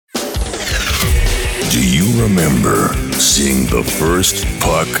remember seeing the first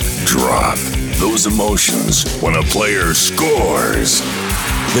puck drop. Those emotions when a player scores.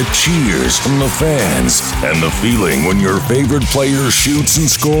 The cheers from the fans and the feeling when your favorite player shoots and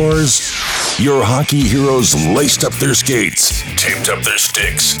scores. Your hockey heroes laced up their skates, taped up their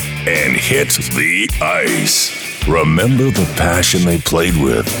sticks, and hit the ice. Remember the passion they played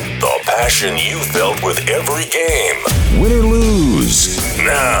with, the passion you felt with every game, win or lose.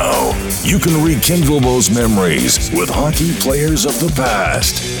 Now, you can rekindle those memories with hockey players of the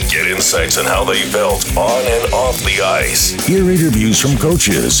past. Get insights on how they felt on and off the ice. Hear interviews from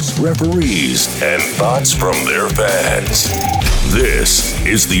coaches, referees, and thoughts from their fans. This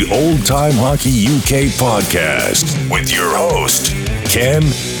is the Old Time Hockey UK podcast with your host, Ken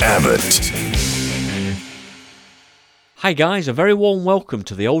Abbott. Hi guys, a very warm welcome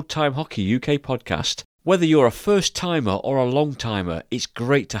to the Old Time Hockey UK podcast. Whether you're a first timer or a long timer, it's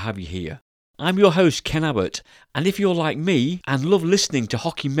great to have you here. I'm your host Ken Abbott, and if you're like me and love listening to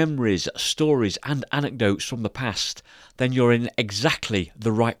hockey memories, stories and anecdotes from the past, then you're in exactly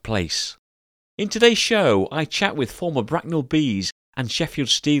the right place. In today's show, I chat with former Bracknell Bees and Sheffield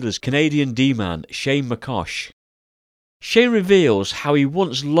Steelers Canadian D-man Shane McCosh. Shane reveals how he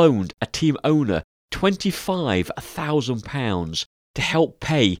once loaned a team owner £25,000 to help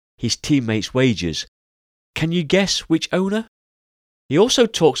pay his teammates' wages. Can you guess which owner? He also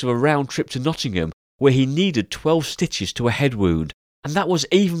talks of a round trip to Nottingham where he needed 12 stitches to a head wound, and that was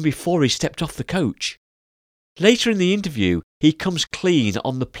even before he stepped off the coach. Later in the interview, he comes clean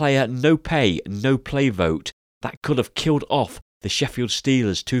on the player no pay, no play vote that could have killed off the Sheffield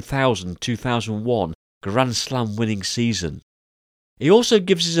Steelers 2000-2001 Grand Slam winning season. He also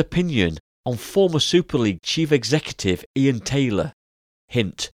gives his opinion on former Super League Chief Executive Ian Taylor.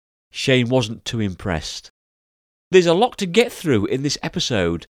 Hint, Shane wasn't too impressed. There's a lot to get through in this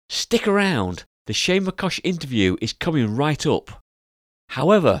episode. Stick around, the Shane McCosh interview is coming right up.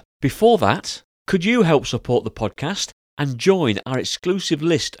 However, before that, could you help support the podcast and join our exclusive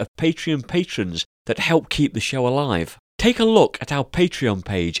list of Patreon patrons that help keep the show alive? Take a look at our Patreon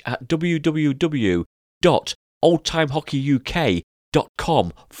page at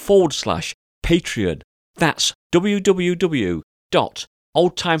www.oldtimehockeyuk.com/Patreon. That's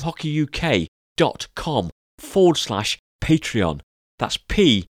www.oldtimehockeyuk.com/Patreon. That's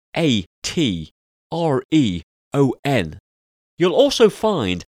Patreon. You'll also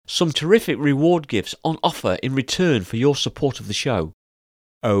find some terrific reward gifts on offer in return for your support of the show.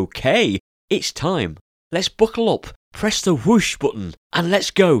 Okay, it's time. Let's buckle up, press the whoosh button, and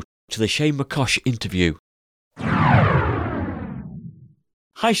let's go to the Shane McCosh interview.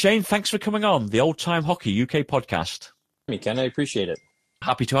 Hi Shane, thanks for coming on the Old Time Hockey UK podcast. Ken, I appreciate it.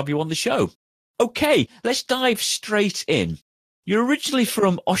 Happy to have you on the show. Okay, let's dive straight in. You're originally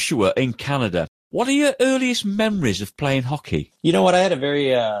from Oshawa in Canada. What are your earliest memories of playing hockey? You know what? I had a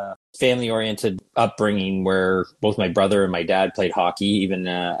very family-oriented upbringing where both my brother and my dad played hockey, even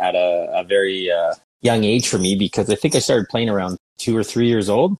at a very young age for me, because I think I started playing around 2 or 3 years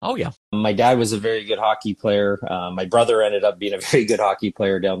old. Oh, yeah. My dad was a very good hockey player. My brother ended up being a very good hockey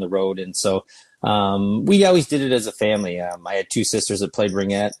player down the road. And so we always did it as a family. I had 2 sisters that played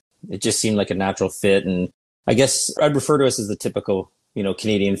ringette. It just seemed like a natural fit. And I guess I'd refer to us as the typical,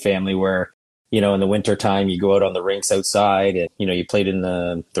 Canadian family where, in the winter time, you go out on the rinks outside and, you played in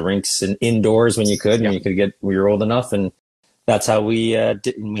the rinks and indoors when you could, and you could get, when you're old enough. And that's how we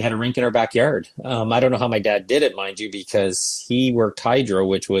did. We had a rink in our backyard. I don't know how my dad did it, mind you, because he worked hydro,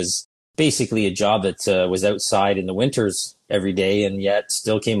 which was basically a job that was outside in the winters every day, and yet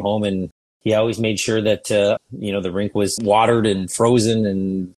still came home and he always made sure that, the rink was watered and frozen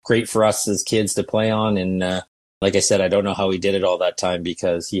and great for us as kids to play on. And like I said, I don't know how he did it all that time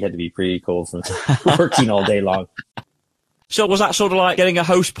because he had to be pretty cold from working all day long. So was that sort of like getting a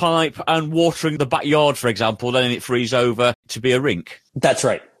hose pipe and watering the backyard, for example, then it freeze over to be a rink? That's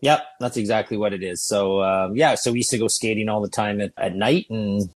right. Yep, that's exactly what it is. So, so we used to go skating all the time at night,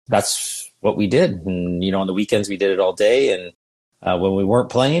 and that's what we did. And, on the weekends we did it all day. And when we weren't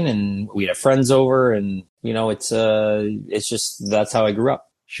playing, and we'd have friends over, and, it's just, that's how I grew up.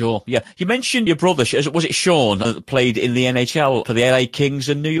 Sure, yeah. You mentioned your brother, was it Sean, that played in the NHL for the LA Kings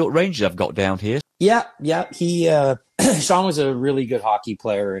and New York Rangers I've got down here? Yeah. He, Sean was a really good hockey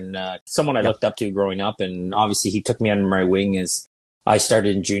player and someone I looked up to growing up. And obviously he took me under my wing as I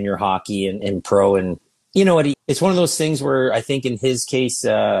started in junior hockey and pro. And you know what? It's one of those things where I think in his case,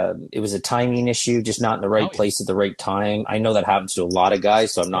 it was a timing issue, just not in the right place at the right time. I know that happens to a lot of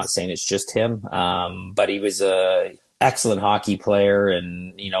guys, so I'm not saying it's just him. But he was excellent hockey player.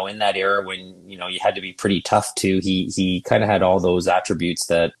 And, in that era when, you had to be pretty tough too, he kind of had all those attributes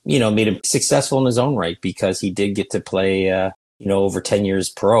that, made him successful in his own right, because he did get to play, over 10 years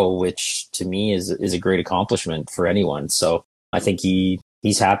pro, which to me is a great accomplishment for anyone. So I think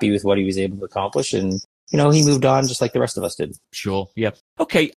he's happy with what he was able to accomplish, and, he moved on just like the rest of us did. Sure. Yeah.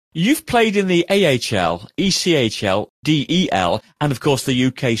 Okay. You've played in the AHL, ECHL, DEL, and of course the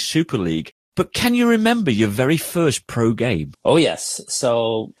UK Super League. But can you remember your very first pro game? Oh, yes.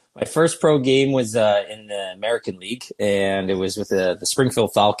 So my first pro game was in the American League, and it was with the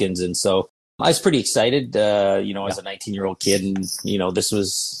Springfield Falcons. And so I was pretty excited, as a 19-year-old kid. And,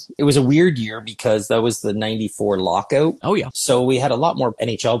 it was a weird year because that was the 94 lockout. Oh, yeah. So we had a lot more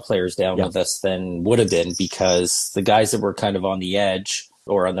NHL players down with us than would have been, because the guys that were kind of on the edge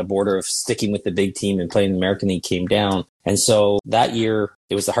or on the border of sticking with the big team and playing the American League came down. And so that year,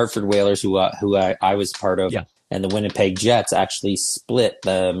 it was the Hartford Whalers who I was part of, and the Winnipeg Jets actually split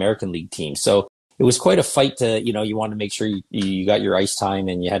the American League team. So it was quite a fight to, you wanted to make sure you got your ice time,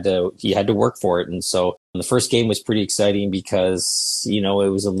 and you had to work for it. And so the first game was pretty exciting because, it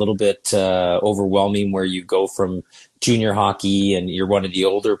was a little bit overwhelming, where you go from junior hockey and you're one of the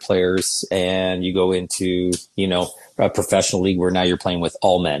older players, and you go into, a professional league where now you're playing with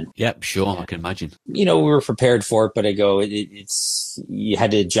all men. Yep, sure. I can imagine. We were prepared for it, but I go, you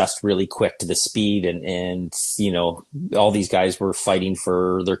had to adjust really quick to the speed, and all these guys were fighting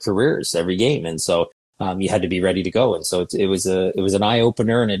for their careers every game. And so you had to be ready to go. And so it was an eye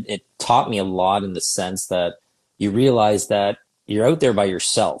opener, and it taught me a lot, in the sense that you realize that you're out there by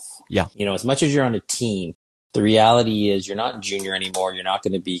yourself. Yeah. As much as you're on a team, the reality is you're not junior anymore. You're not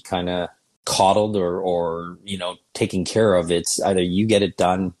going to be kind of coddled or taken care of. It's either you get it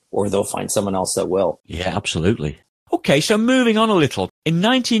done, or they'll find someone else that will. Yeah, absolutely. Okay, so moving on a little. In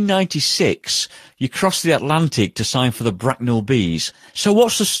 1996, you crossed the Atlantic to sign for the Bracknell Bees. So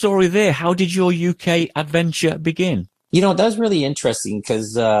what's the story there? How did your UK adventure begin? That was really interesting,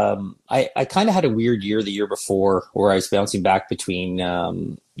 because I kind of had a weird year the year before, where I was bouncing back between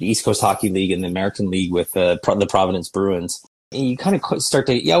the East Coast Hockey League and the American League with the Providence Bruins. And you kind of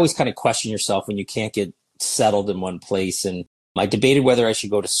you always kind of question yourself when you can't get settled in one place. And I debated whether I should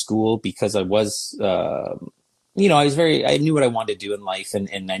go to school, because I was, I knew what I wanted to do in life,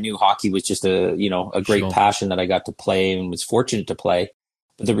 and I knew hockey was just a great passion that I got to play and was fortunate to play.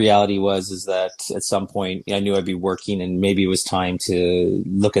 But the reality is that at some point I knew I'd be working, and maybe it was time to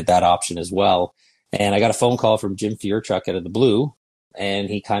look at that option as well. And I got a phone call from Jim Fierchuk out of the blue, and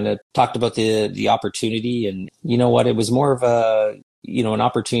he kind of talked about the opportunity. And you know what, it was more of an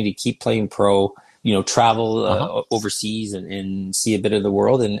opportunity to keep playing pro, travel overseas and see a bit of the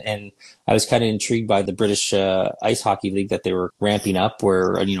world. And I was kind of intrigued by the British Ice Hockey League that they were ramping up,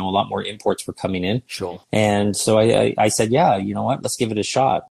 where, a lot more imports were coming in. Sure. And so I said, yeah, you know what, let's give it a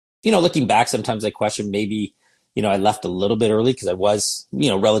shot. Looking back, sometimes I question maybe, I left a little bit early, because I was,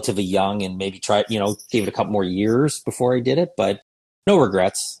 relatively young, and maybe gave it a couple more years before I did it. But no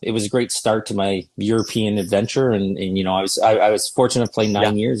regrets. It was a great start to my European adventure. And I was fortunate to play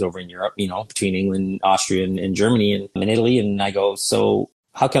 9 years over in Europe, between England, Austria, and Germany, and in Italy. And I go, so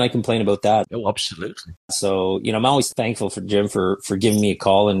how can I complain about that? Oh, absolutely. So, I'm always thankful for Jim for giving me a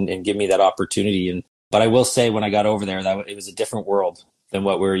call and giving me that opportunity. But I will say, when I got over there, that it was a different world than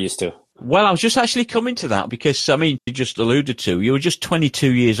what we were used to. Well, I was just actually coming to that, because, you just alluded to, you were just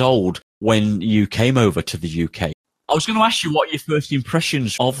 22 years old when you came over to the UK. I was going to ask you what your first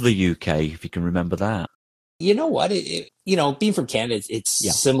impressions of the UK, if you can remember that. You know what? Being from Canada,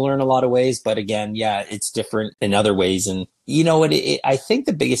 it's similar in a lot of ways, but again, it's different in other ways. And you know what? I think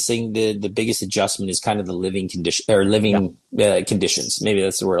the biggest thing, the biggest adjustment is kind of the living condition, or living conditions. Maybe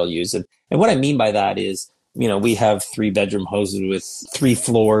that's the word I'll use. And what I mean by that is, we have 3-bedroom houses with 3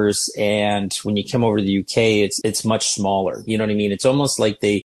 floors, and when you come over to the UK, it's much smaller. You know what I mean? It's almost like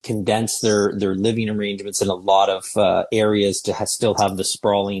they condense their living arrangements in a lot of areas to still have the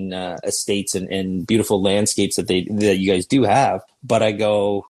sprawling estates and beautiful landscapes that you guys do have. But I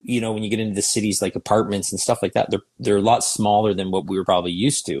go, when you get into the cities, like apartments and stuff like that, they're a lot smaller than what we were probably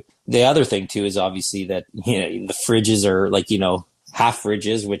used to. The other thing too is obviously that the fridges are like half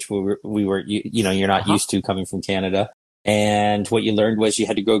fridges, which we were you're not used to coming from Canada. And what you learned was you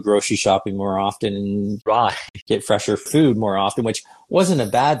had to go grocery shopping more often and get fresher food more often, which wasn't a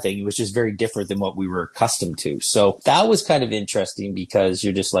bad thing. It was just very different than what we were accustomed to. So that was kind of interesting, because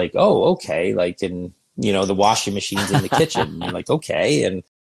you're just like, oh, okay. Like, and, the washing machine's in the kitchen. You're like, okay. And,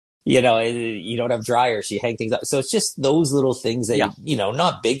 you don't have dryers, so you hang things up. So it's just those little things that,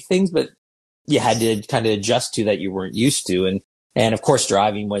 not big things, but you had to kind of adjust to that you weren't used to. And of course,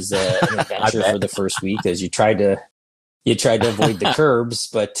 driving was an adventure for the first week, as you tried to you tried to avoid the curbs,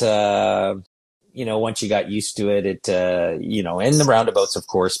 but, once you got used to it, and the roundabouts, of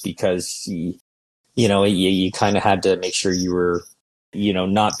course, because, you kind of had to make sure you were,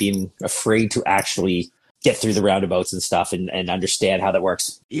 not being afraid to actually get through the roundabouts and stuff and understand how that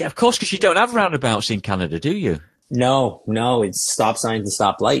works. Yeah, of course, because you don't have roundabouts in Canada, do you? No, it's stop signs and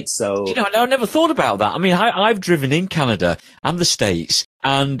stop lights. So, I never thought about that. I mean, I've driven in Canada and the States,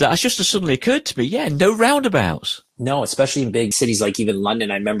 and that's just suddenly occurred to me. Yeah, no roundabouts. No, especially in big cities like even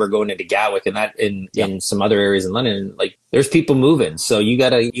London. I remember going into Gatwick and that in some other areas in London, like there's people moving. So you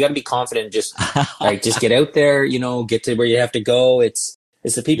gotta be confident. Just just get out there. Get to where you have to go. It's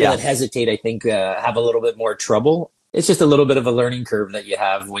the people that hesitate. I think have a little bit more trouble. It's just a little bit of a learning curve that you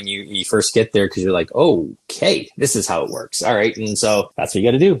have when you first get there, because you're like, oh, okay, this is how it works. All right. And so that's what you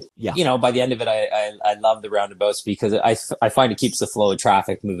got to do. Yeah. By the end of it, I love the roundabouts because I find it keeps the flow of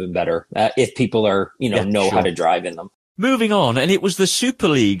traffic moving better if people are, how to drive in them. Moving on, and it was the Super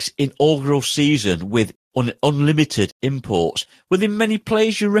League's inaugural season with unlimited imports. Were there many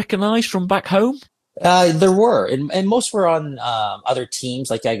players you recognise from back home? There were, and most were on other teams.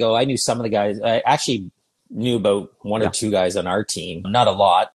 Like I knew some of the guys. I actually knew about one or two guys on our team, not a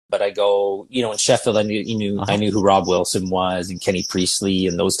lot, but I go, in Sheffield, I knew who Rob Wilson was and Kenny Priestley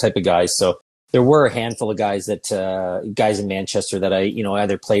and those type of guys. So there were a handful of guys guys in Manchester that I,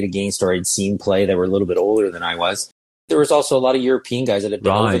 either played against or I'd seen play that were a little bit older than I was. There was also a lot of European guys that had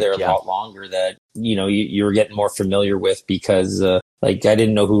been over there a lot longer that, you were getting more familiar with because, I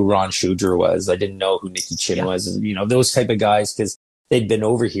didn't know who Ron Schuger was. I didn't know who Nicky Chin was, those type of guys, because they'd been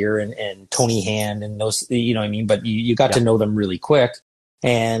over here and Tony Hand and those, what I mean? But you got to know them really quick.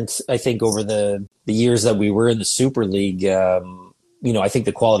 And I think over the years that we were in the Super League, I think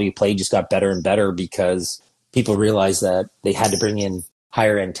the quality of play just got better and better because people realized that they had to bring in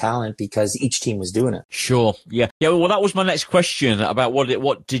higher end talent because each team was doing it. Sure. Yeah. Yeah. Well, that was my next question about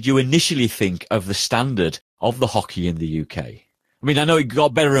what did you initially think of the standard of the hockey in the UK? I mean, I know it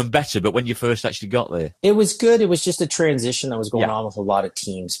got better and better, but when you first actually got there, it was good. It was just a transition that was going on with a lot of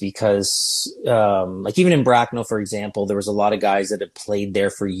teams because, even in Bracknell, for example, there was a lot of guys that had played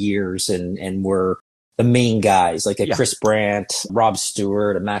there for years and were the main guys, like a Chris Brandt, Rob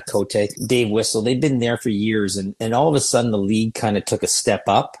Stewart, a Matt Cote, Dave Whistle. They'd been there for years, and all of a sudden the league kind of took a step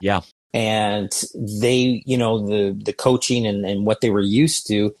up. Yeah. And they, the coaching and what they were used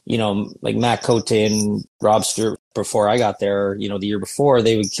to, like Matt Cote and Rob Stewart, before I got there, the year before,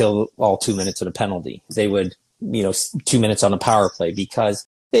 they would kill all 2 minutes at a penalty. They would, 2 minutes on a power play because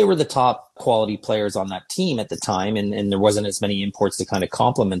they were the top quality players on that team at the time. And there wasn't as many imports to kind of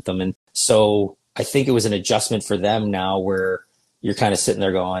complement them. And so I think it was an adjustment for them now where you're kind of sitting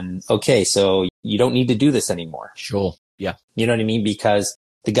there going, okay, so you don't need to do this anymore. Sure. Yeah. You know what I mean? Because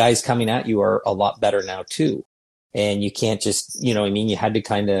the guys coming at you are a lot better now too. And you can't just, you had to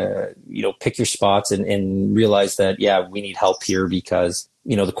kind of, pick your spots and realize that, we need help here because,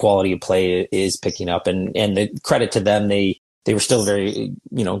 the quality of play is picking up and the credit to them, they were still very,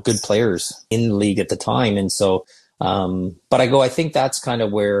 good players in the league at the time. And so, but I think that's kind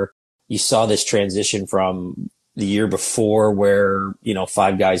of where you saw this transition from the year before where,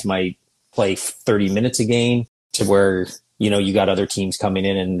 5 guys might play 30 minutes a game to where, you got other teams coming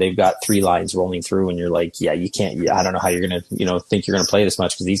in and they've got 3 lines rolling through and you're like, you can't, I don't know how you're going to, think you're going to play this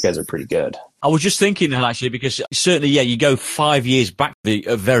much because these guys are pretty good. I was just thinking that actually, because certainly, you go 5 years back, the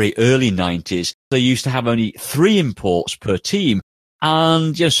very early 90s, they used to have only 3 imports per team.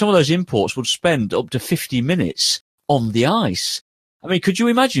 And, some of those imports would spend up to 50 minutes on the ice. I mean, could you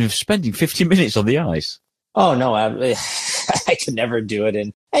imagine spending 50 minutes on the ice? Oh, no, I could never do it.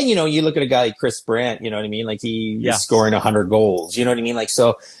 And, you look at a guy like Chris Brandt, you know what I mean? Like he's scoring 100 goals, you know what I mean? Like,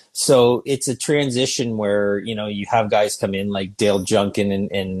 so it's a transition where, you have guys come in like Dale Junkin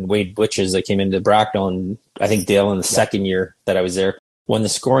and Wade Butches that came into Bracknell. And I think Dale in the second year that I was there won the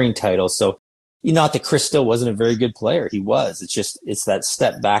scoring title. So, not that Chris still wasn't a very good player. He was. It's that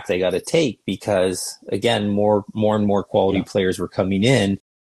step back they got to take because again, more and more quality players were coming in.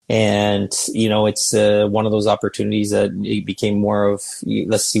 And, it's one of those opportunities that it became more of,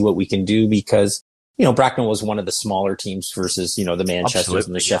 let's see what we can do because, Bracknell was one of the smaller teams versus, the Manchesters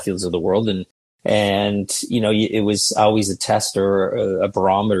and the Sheffields of the world. And it was always a test or a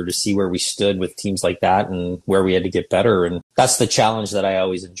barometer to see where we stood with teams like that and where we had to get better. And that's the challenge that I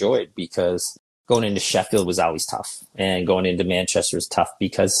always enjoyed because going into Sheffield was always tough and going into Manchester was tough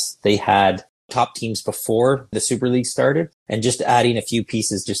because they had top teams before the Super League started, and just adding a few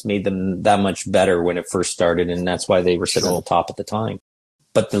pieces just made them that much better when it first started, and that's why they were sitting on the top at the time.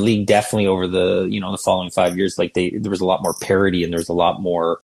 But the league definitely over the the following 5 years, there was a lot more parity and there's a lot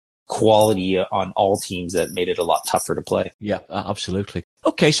more quality on all teams that made it a lot tougher to play. Yeah, absolutely.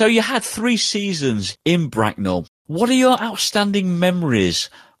 Okay, so you had 3 seasons in Bracknell. What are your outstanding memories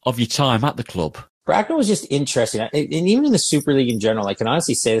of your time at the club? Bracknell was just interesting. And even in the Super League in general, I can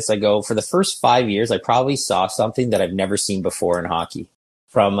honestly say this, for the first 5 years, I probably saw something that I've never seen before in hockey.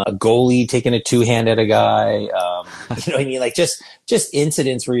 From a goalie taking a two-hand at a guy, you know what I mean? Like just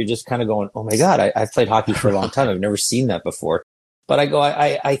incidents where you're just kind of going, oh my God, I've played hockey for a long time. I've never seen that before. But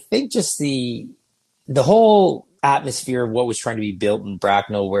I think just the whole atmosphere of what was trying to be built in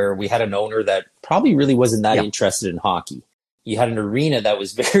Bracknell, where we had an owner that probably really wasn't that interested in hockey. You had an arena that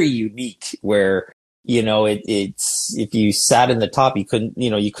was very unique where, you know, it's, if you sat in the top, you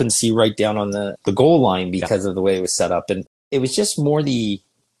couldn't see right down on the goal line because of the way it was set up. And it was just more the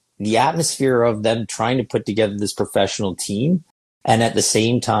atmosphere of them trying to put together this professional team. And at the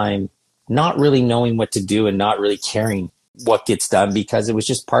same time, not really knowing what to do and not really caring what gets done, because it was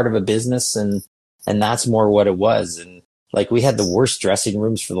just part of a business. And that's more what it was. And like, we had the worst dressing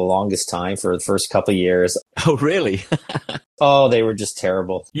rooms for the longest time for the first couple of years. Oh, really? Oh, they were just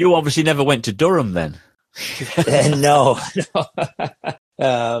terrible. You obviously never went to Durham then. No.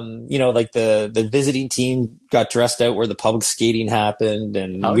 You know, like the visiting team got dressed out where the public skating happened,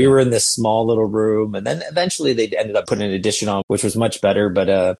 and we were in this small little room, and then eventually they ended up putting an addition on, which was much better. But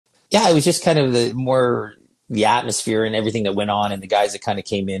it was just kind of the atmosphere and everything that went on, and the guys that kind of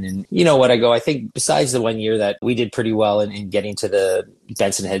came in. And you know what, I think besides the 1 year that we did pretty well in getting to the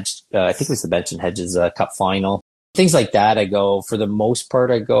Benson Hedge, I think it was the Benson Hedges Cup final, things like that, for the most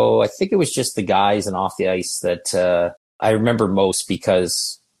part, I think it was just the guys and off the ice that I remember most,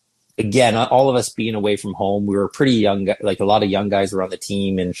 because again, all of us being away from home, we were pretty young, like a lot of young guys were on the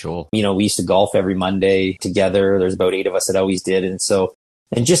team, and you know, we used to golf every Monday together. There's about 8 of us that always did. And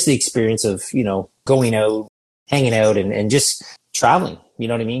just the experience of, you know, going out, hanging out, and just traveling, you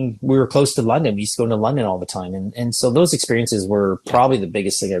know what I mean? We were close to London. We used to go to London all the time. And so those experiences were probably the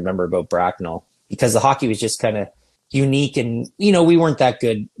biggest thing I remember about Bracknell, because the hockey was just kind of unique, and you know, we weren't that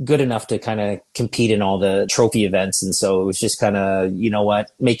good enough to kind of compete in all the trophy events. And so it was just kind of, you know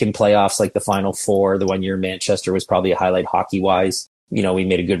what, making playoffs, like the Final Four the 1 year in Manchester was probably a highlight hockey wise. You know, we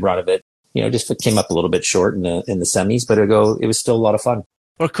made a good run of it. You know, just came up a little bit short in the semis, but it was still a lot of fun.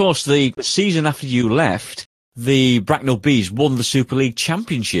 Well, of course, the season after you left, the Bracknell Bees won the Super League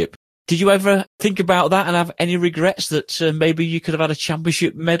Championship. Did you ever think about that and have any regrets that maybe you could have had a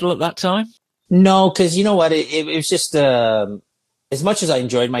championship medal at that time? No, because you know what, it was just as much as I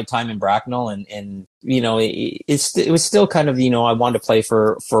enjoyed my time in Bracknell, and you know, it was still kind of, you know, I wanted to play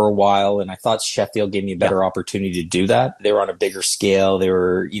for a while, and I thought Sheffield gave me a better opportunity to do that. They were on a bigger scale. They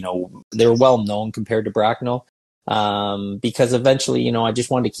were well known compared to Bracknell, because eventually, you know, I just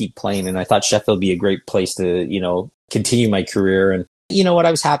wanted to keep playing, and I thought Sheffield would be a great place to, you know, continue my career. And you know what?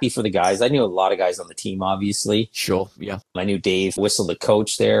 I was happy for the guys. I knew a lot of guys on the team, obviously. Sure, yeah. I knew Dave Whistle, the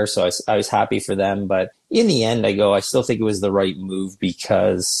coach there, so I was happy for them. But in the end, I still think it was the right move,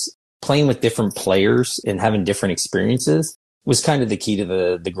 because playing with different players and having different experiences was kind of the key to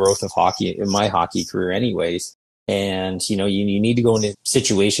the growth of hockey in my hockey career anyways. And, you know, you need to go into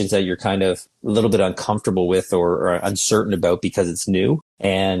situations that you're kind of a little bit uncomfortable with or uncertain about because it's new,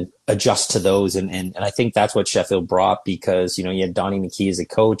 and adjust to those. And I think that's what Sheffield brought, because, you know, you had Donnie McKee as a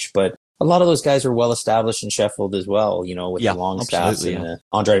coach, but a lot of those guys are well established in Sheffield as well, you know, with the Longstaffs and the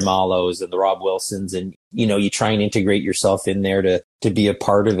Andre Malos and the Rob Wilsons. And, you know, you try and integrate yourself in there to be a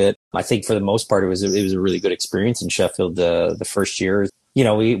part of it. I think for the most part, it was a really good experience in Sheffield the first year. You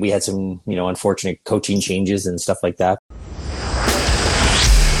know, we had some, you know, unfortunate coaching changes and stuff like that.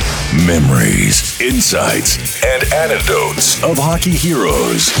 Memories, insights, and anecdotes of hockey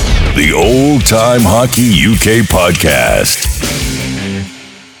heroes. The Old Time Hockey UK podcast.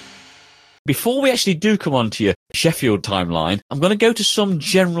 Before we actually do come on to your Sheffield timeline, I'm going to go to some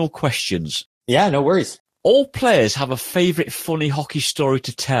general questions. Yeah, no worries. All players have a favourite funny hockey story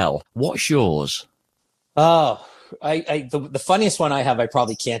to tell. What's yours? Oh, the funniest one I have, I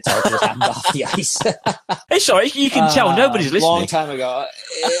probably can't tell because it happened off the ice. Hey, sorry, you can tell. Nobody's listening. Long time ago.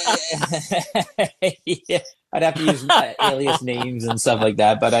 Yeah, I'd have to use alias names and stuff like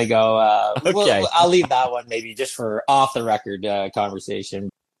that. But okay. I'll leave that one maybe just for off the record conversation.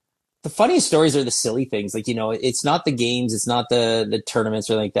 The funniest stories are the silly things. Like, you know, it's not the games, it's not the tournaments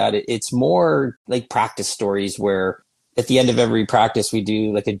or like that. It's more like practice stories where at the end of every practice we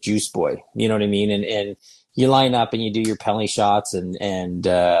do like a juice boy. You know what I mean? And you line up and you do your penalty shots, and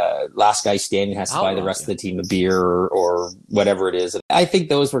last guy standing has to buy the rest of the team a beer or whatever it is. And I think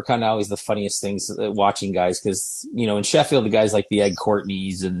those were kind of always the funniest things watching guys, because, you know, in Sheffield, the guys like the Ed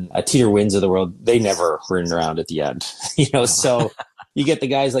Courtneys and Teeter Wins of the world, they never ran around at the end, you know, so you get the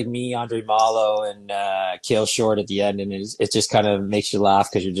guys like me, Andre Malo, and Cale Short at the end, and it just kind of makes you laugh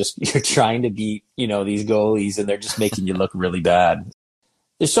because you're trying to beat these goalies, and they're just making you look really bad.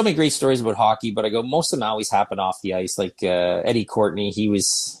 There's so many great stories about hockey, but I go, most of them always happen off the ice. Like Eddie Courtney, he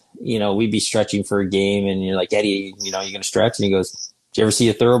was, we'd be stretching for a game, and you're like, Eddie, you're going to stretch? And he goes, did you ever see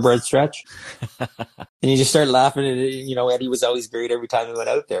a thoroughbred stretch? And you just start laughing. And, Eddie was always great every time he went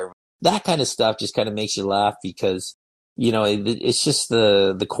out there. That kind of stuff just kind of makes you laugh because, it's just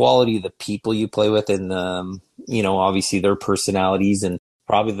the quality of the people you play with and, obviously their personalities, and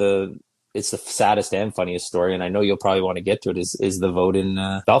probably it's the saddest and funniest story, and I know you'll probably want to get to it, is the vote in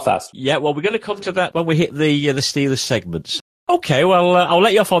Belfast. Yeah, well, we're going to come to that when we hit the Steelers segments. Okay, well, I'll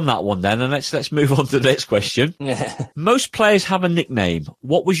let you off on that one then, and let's move on to the next question. Most players have a nickname.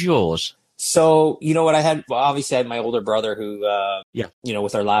 What was yours? So, what I had, obviously I had my older brother who,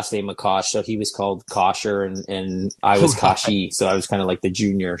 with our last name McCosh, so he was called Kosher and I was Kashi, so I was kind of like the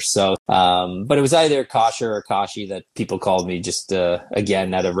junior. So, but it was either Kosher or Kashi that people called me just,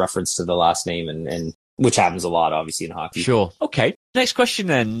 again, at a reference to the last name and which happens a lot, obviously, in hockey. Sure. Okay. Next question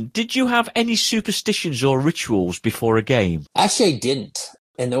then. Did you have any superstitions or rituals before a game? Actually, I didn't.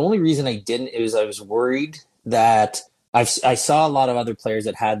 And the only reason I didn't is I was worried that I saw a lot of other players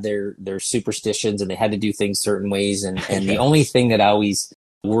that had their superstitions and they had to do things certain ways. And the only thing that always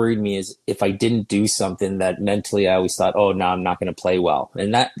worried me is if I didn't do something that mentally I always thought, oh, no, I'm not going to play well.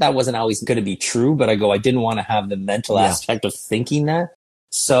 And that wasn't always going to be true, but I didn't want to have the mental aspect of thinking that.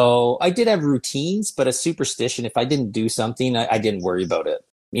 So I did have routines, but a superstition, if I didn't do something, I didn't worry about it.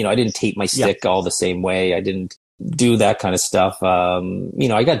 I didn't tape my stick all the same way. I didn't do that kind of stuff.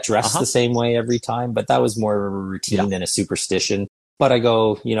 I got dressed the same way every time, but that was more of a routine than a superstition. But I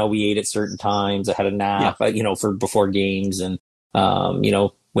go, we ate at certain times. I had a nap, for before games and,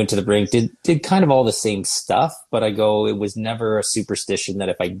 went to the rink, did kind of all the same stuff. But I go, it was never a superstition that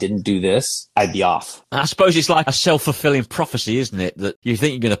if I didn't do this, I'd be off. I suppose it's like a self-fulfilling prophecy, isn't it? That you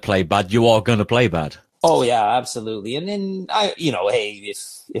think you're going to play bad, you are going to play bad. Oh yeah, absolutely. And then hey,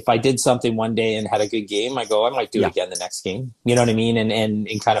 if I did something one day and had a good game, I might do it again the next game. You know what I mean?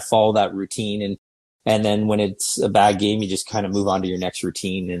 And kind of follow that routine. And then when it's a bad game, you just kind of move on to your next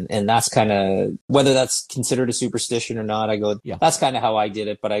routine. And that's kind of, whether that's considered a superstition or not, that's kind of how I did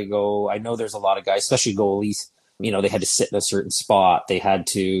it. But I know there's a lot of guys, especially goalies, they had to sit in a certain spot. They had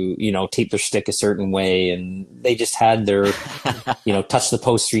to, tape their stick a certain way, and they just had their, touch the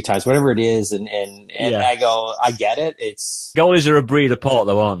post 3 times, whatever it is. And I go, I get it. It's goalies are a breed apart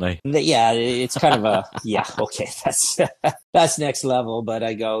though, aren't they? Yeah, it's kind of okay. That's next level. But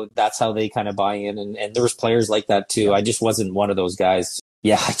I go, that's how they kind of buy in. And there was players like that too. I just wasn't one of those guys.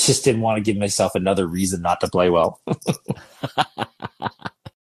 Yeah. I just didn't want to give myself another reason not to play well.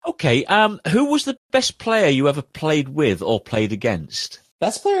 Okay, who was the best player you ever played with or played against?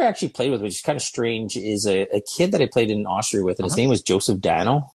 Best player I actually played with, which is kind of strange, is a kid that I played in Austria with, and his name was Joseph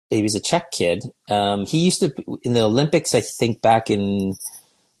Dano. He was a Czech kid. He used to, in the Olympics, I think back in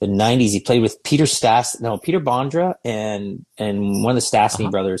the 90s, he played with Peter Bondra and one of the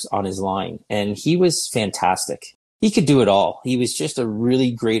Stastny brothers on his line. And he was fantastic. He could do it all. He was just a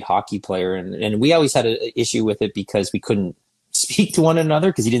really great hockey player. And we always had an issue with it because we couldn't speak to one another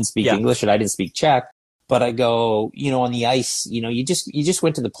because he didn't speak English and I didn't speak Czech. But I go, on the ice, you just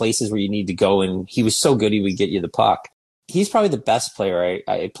went to the places where you need to go, and he was so good he would get you the puck. He's probably the best player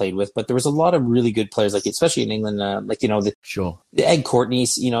I played with, but there was a lot of really good players, like especially in England, the Ed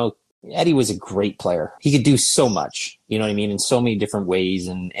Courtney's, Eddie was a great player. He could do so much, you know what I mean, in so many different ways,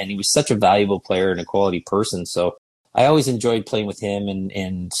 and he was such a valuable player and a quality person. So I always enjoyed playing with him,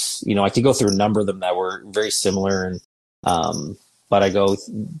 and I could go through a number of them that were very similar, and but I go,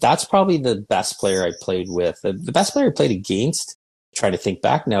 that's probably the best player I played with. The best player I played against, trying to think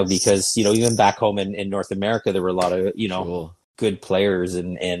back now, because, even back home in North America, there were a lot of, good players.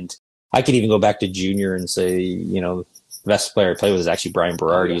 And I could even go back to junior and say, the best player I played with was actually Brian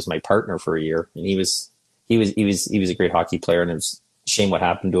Berard. He was my partner for a year, and he was a great hockey player, and it was a shame what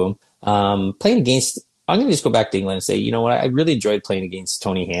happened to him. Playing against, I'm going to just go back to England and say, I really enjoyed playing against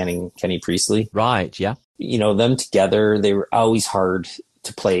Tony Hanning, Kenny Priestley. Right. Yeah. Them together, they were always hard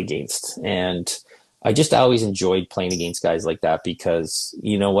to play against. And I just always enjoyed playing against guys like that because,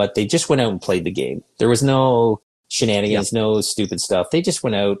 they just went out and played the game. There was no shenanigans, no stupid stuff. They just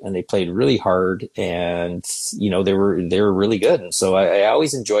went out and they played really hard, and, they were really good. And so I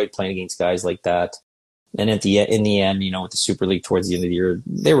always enjoyed playing against guys like that. And in the end, with the Super League towards the end of the year,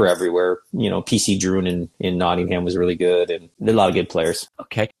 they were everywhere. PC Druin in Nottingham was really good, and a lot of good players.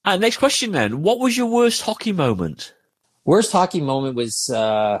 Okay. Next question then. What was your worst hockey moment? Worst hockey moment was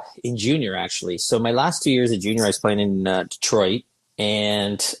in junior, actually. So my last 2 years of junior, I was playing in Detroit,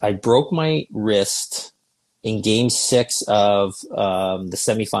 and I broke my wrist in Game 6 of the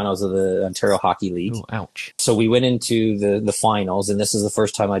semifinals of the Ontario Hockey League. Oh, ouch. So we went into the finals, and this is the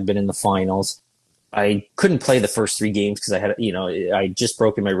first time I'd been in the finals. I couldn't play the first 3 games because I had, I just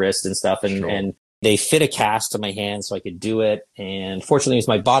broken my wrist and stuff, and they fit a cast to my hand so I could do it. And fortunately, it was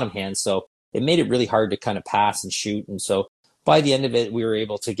my bottom hand, so it made it really hard to kind of pass and shoot. And so by the end of it, we were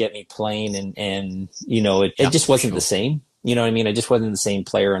able to get me playing, and it just wasn't the same. You know what I mean? I just wasn't the same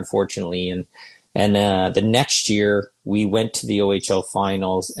player, unfortunately. And the next year, we went to the OHL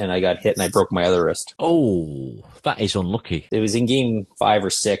finals, and I got hit, and I broke my other wrist. Oh, that is unlucky. It was in Game 5 or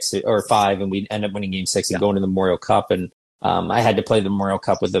 6, or 5, and we ended up winning Game 6 and going to the Memorial Cup. And I had to play the Memorial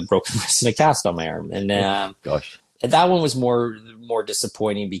Cup with a broken wrist and a cast on my arm. And gosh, that one was more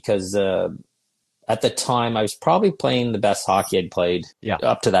disappointing because at the time, I was probably playing the best hockey I'd played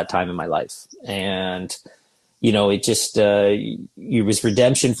up to that time in my life. And it just, it was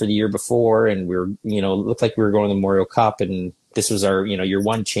redemption for the year before, and we were, looked like we were going to the Memorial Cup, and this was our, your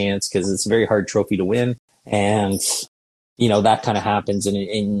one chance, because it's a very hard trophy to win. And, that kind of happens,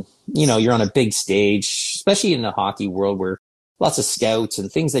 and, you're on a big stage, especially in the hockey world, where lots of scouts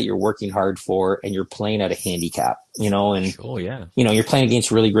and things that you're working hard for, and you're playing at a handicap, and, you're playing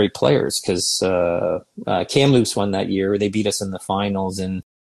against really great players, because, Kamloops won that year. They beat us in the finals, and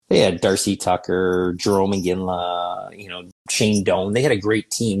they had Darcy Tucker, Jerome McGinley, Shane Doan. They had a great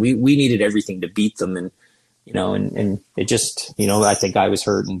team. We needed everything to beat them. And, and it just, I think I was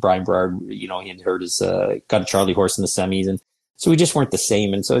hurt, and Brian Berard, he had hurt got a Charlie horse in the semis. And so we just weren't the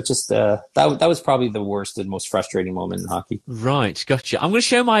same. And so it just, that was probably the worst and most frustrating moment in hockey. Right. Gotcha. I'm going to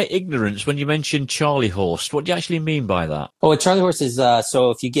show my ignorance when you mentioned Charlie horse. What do you actually mean by that? Oh, a Charlie horse is,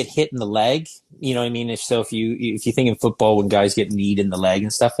 so if you get hit in the leg, you know what I mean? If you think in football, when guys get kneed in the leg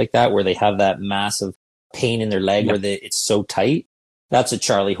and stuff like that, where they have that massive pain in their leg where it's so tight, that's a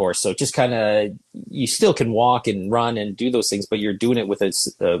Charlie horse. So it just kind of, you still can walk and run and do those things, but you're doing it with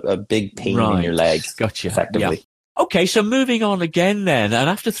a big pain in your leg. Gotcha. Effectively. Yeah. Okay, so moving on again then, and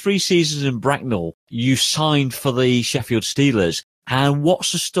after 3 seasons in Bracknell, you signed for the Sheffield Steelers. And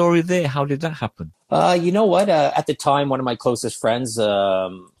what's the story there? How did that happen? You know what? At the time, one of my closest friends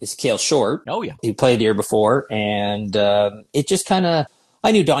is Cale Short. Oh, yeah. He played the year before, and it just kind of,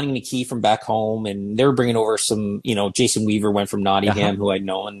 I knew Donnie McKee from back home, and they were bringing over some, Jason Weaver went from Nottingham, who I'd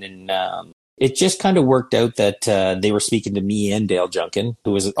known, and it just kind of worked out that they were speaking to me and Dale Junkin,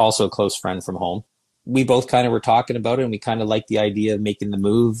 who was also a close friend from home. We both kind of were talking about it, and we kind of liked the idea of making the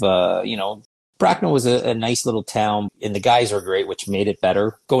move. Bracknell was a nice little town, and the guys were great, which made it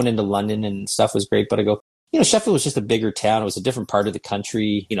better. Going into London and stuff was great, but I go, Sheffield was just a bigger town. It was a different part of the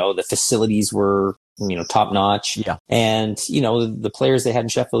country. The facilities were, top notch. Yeah. And, the players they had in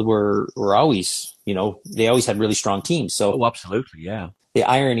Sheffield were always, they always had really strong teams. So absolutely. Yeah. The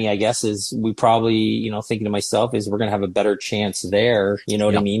irony, I guess, is we probably, thinking to myself, is we're going to have a better chance there,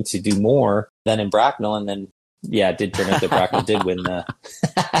 what I mean, to do more than in Bracknell. And then, it did turn out that Bracknell did win the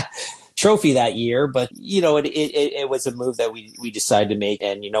trophy that year. But, it was a move that we decided to make.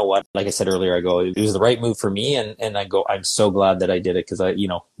 And you know what? Like I said earlier, it was the right move for me. And I'm so glad that I did it, because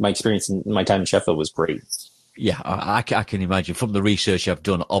my experience in my time in Sheffield was great. Yeah, I can imagine from the research I've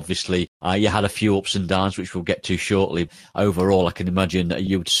done. Obviously, you had a few ups and downs, which we'll get to shortly. Overall, I can imagine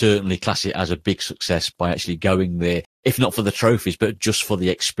you would certainly class it as a big success by actually going there, if not for the trophies, but just for the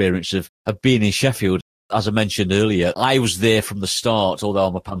experience of being in Sheffield. As I mentioned earlier, I was there from the start, although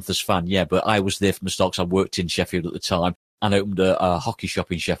I'm a Panthers fan, but I was there from the start because I worked in Sheffield at the time and opened a hockey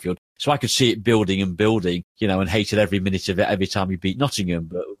shop in Sheffield. So I could see it building and building, and hated every minute of it every time you beat Nottingham,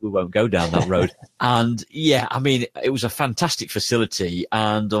 but we won't go down that road. And it was a fantastic facility.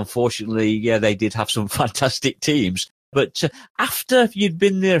 And unfortunately, they did have some fantastic teams. But after you'd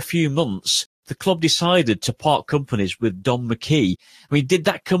been there a few months, the club decided to part companies with Don McKee. I mean, did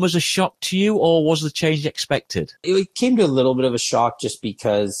that come as a shock to you, or was the change expected? It came to a little bit of a shock just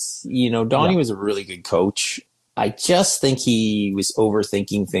because, Donnie was a really good coach. I just think he was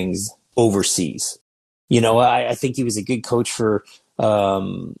overthinking things overseas. I think he was a good coach for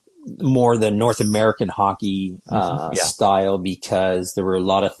more the North American hockey style, because there were a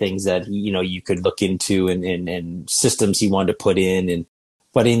lot of things that, you could look into and systems he wanted to put in.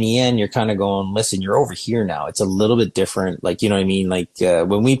 But in the end, you're kind of going, listen, you're over here now. It's a little bit different. Like, you know what I mean? Like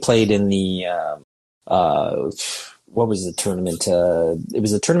when we played in the what was the tournament? It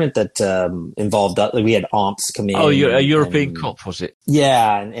was a tournament that involved, we had Omps come in. Oh, a European Cup, was it?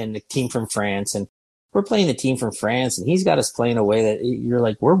 Yeah, and the team from France. And we're playing the team from France, and he's got us playing a way that you're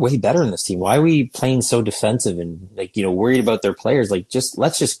like, we're way better than this team. Why are we playing so defensive and worried about their players? Like,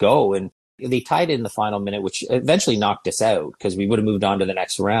 let's just go. And They tied it in the final minute, which eventually knocked us out because we would have moved on to the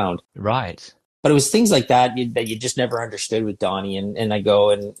next round. Right. But it was things like that that you just never understood with Donnie. And I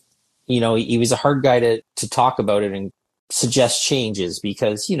go, and, you know, he was a hard guy to talk about it and suggest changes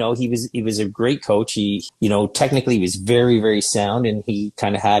because, you know, he was a great coach. He, you know, technically he was very, very sound, and he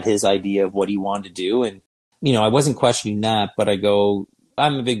kind of had his idea of what he wanted to do. And, you know, I wasn't questioning that, but I go,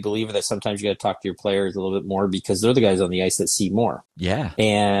 I'm a big believer that sometimes you got to talk to your players a little bit more because they're the guys on the ice that see more. Yeah.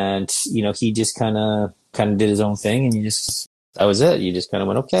 And, you know, he just kind of did his own thing, and that was it. You just kind of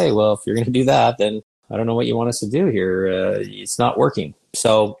went, okay, well, if you're going to do that, then I don't know what you want us to do here. It's not working.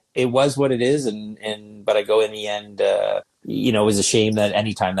 So it was what it is. But I go, in the end, you know, it was a shame that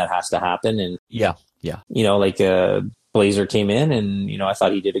anytime that has to happen. And yeah. You know, like, Blazer came in, and, you know, I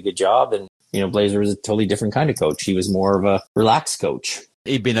thought he did a good job. And, you know, Blazer was a totally different kind of coach. He was more of a relaxed coach.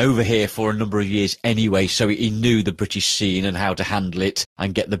 He'd been over here for a number of years anyway, so he knew the British scene and how to handle it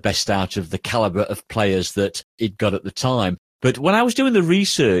and get the best out of the calibre of players that he'd got at the time. But when I was doing the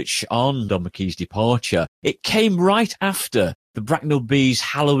research on Don McKee's departure, it came right after the Bracknell Bees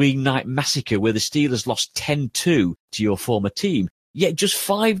Halloween night massacre where the Steelers lost 10-2 to your former team. Yet just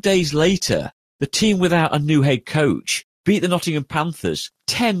 5 days later, the team without a new head coach beat the Nottingham Panthers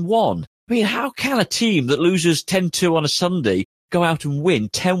 10-1. I mean, how can a team that loses 10-2 on a Sunday go out and win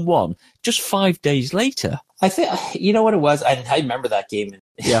 10-1 just 5 days later? I think, you know what it was? I remember that game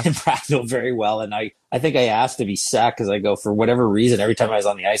in Bracknell very well. And I think I asked to be sacked because I go, for whatever reason, every time I was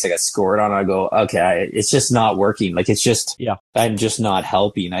on the ice, I got scored on. I go, okay, it's just not working. Like, it's just, I'm just not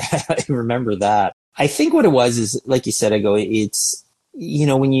helping. I remember that. I think what it was is, like you said, I go, it's, you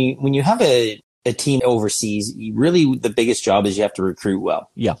know, when you have a team overseas, really the biggest job is you have to recruit well.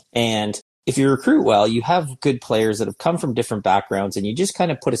 Yeah. And if you recruit well, you have good players that have come from different backgrounds, and you just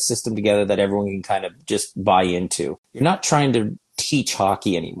kind of put a system together that everyone can kind of just buy into. You're not trying to teach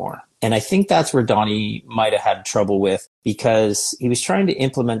hockey anymore. And I think that's where Donnie might have had trouble with, because he was trying to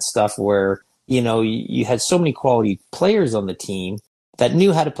implement stuff where, you know, you had so many quality players on the team that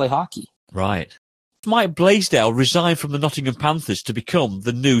knew how to play hockey. Right. Mike Blaisdell resigned from the Nottingham Panthers to become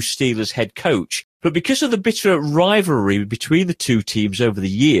the new Steelers head coach. But because of the bitter rivalry between the two teams over the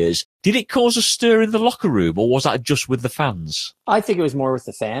years, did it cause a stir in the locker room, or was that just with the fans? I think it was more with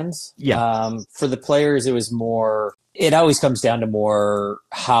the fans. Yeah. For the players, it was more, it always comes down to more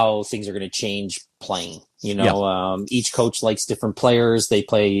how things are going to change playing. You know, each coach likes different players. They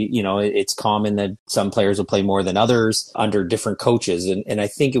play, you know, it's common that some players will play more than others under different coaches. And I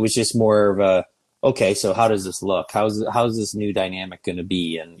think it was just more of a, okay, so how does this look? How's this new dynamic going to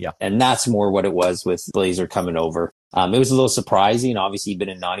be? And that's more what it was with Blazer coming over. It was a little surprising. Obviously, he'd been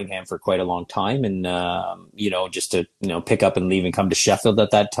in Nottingham for quite a long time, and you know, just to, you know, pick up and leave and come to Sheffield at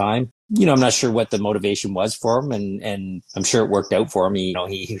that time. You know, I'm not sure what the motivation was for him, and I'm sure it worked out for him. You know,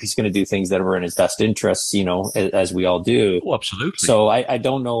 he's going to do things that were in his best interests, you know, as we all do. Oh, absolutely. So I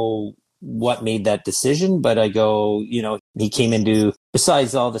don't know what made that decision, but I go, you know, he came into,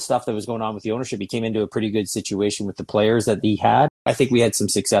 besides all the stuff that was going on with the ownership, he came into a pretty good situation with the players that he had. I think we had some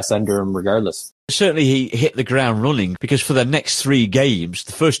success under him regardless. Certainly he hit the ground running, because for the next 3 games,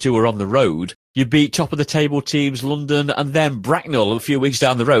 the first 2 were on the road. You beat top of the table teams, London, and then Bracknell a few weeks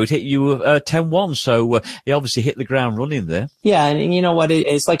down the road hit you 10-1. So he obviously hit the ground running there. Yeah, and you know what?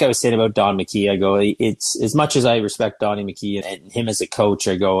 It's like I was saying about Don McKee. I go, it's as much as I respect Donnie McKee and him as a coach,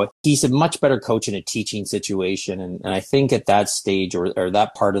 I go, he's a much better coach in a teaching situation. And I think at that stage, or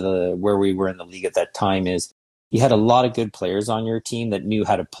that part of where we were in the league at that time, is you had a lot of good players on your team that knew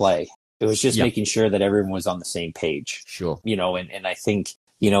how to play. It was just making sure that everyone was on the same page. Sure. You know, and I think,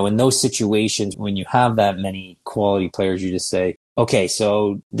 you know, in those situations, when you have that many quality players, you just say, okay,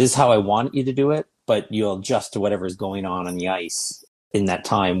 so this is how I want you to do it, but you'll adjust to whatever's going on the ice in that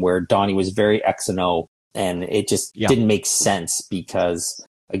time, where Donnie was very X and O, and it just didn't make sense because,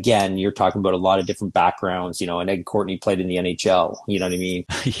 again, you're talking about a lot of different backgrounds, you know, and Ed Courtney played in the NHL, you know what I mean?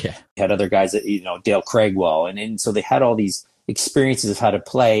 Yeah. You had other guys that, you know, Dale Craigwell, and so they had all these experiences of how to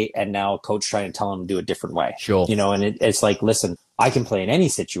play, and now a coach trying to tell them to do it a different way. Sure. You know, and it's like, listen, I can play in any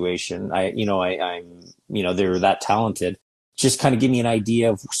situation. I'm, you know, they're that talented. Just kind of give me an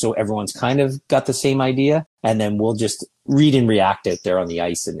idea so everyone's kind of got the same idea, and then we'll just read and react out there on the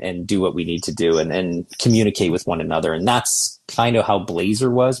ice and do what we need to do and communicate with one another. And that's kind of how Blazer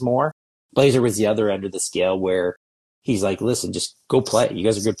was more. Blazer was the other end of the scale, where he's like, listen, just go play. You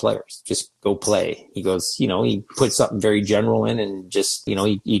guys are good players. Just go play. He goes, you know, he put something very general in, and just, you know,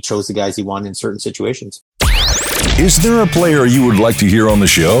 he chose the guys he wanted in certain situations. Is there a player you would like to hear on the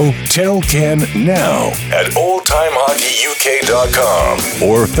show? Tell Ken now at oldtimehockeyuk.com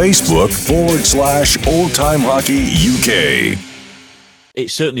or Facebook /oldtimehockeyuk.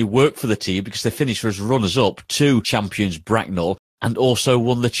 it certainly worked for the team because they finished as runners-up to champions Bracknell and also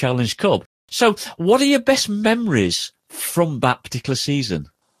won the Challenge Cup. So what are your best memories from that particular season?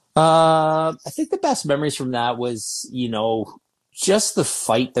 I think the best memories from that was, just the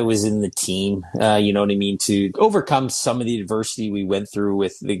fight that was in the team, you know what I mean, to overcome some of the adversity we went through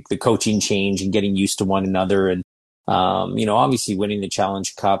with the coaching change and getting used to one another. And, obviously winning the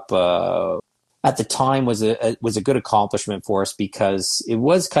Challenge Cup, at the time was a good accomplishment for us because it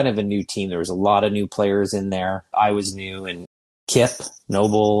was kind of a new team. There was a lot of new players in there. I was new, and Kip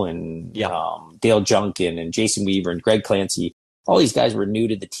Noble and Dale Junkin and Jason Weaver and Greg Clancy, all these guys were new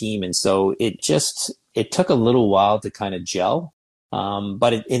to the team. And so it took a little while to kind of gel.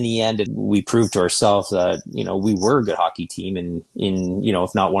 But in the end, we proved to ourselves that, we were a good hockey team and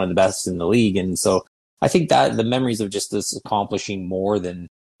if not one of the best in the league. And so I think that the memories of just this accomplishing more than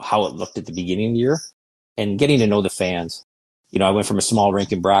how it looked at the beginning of the year and getting to know the fans. I went from a small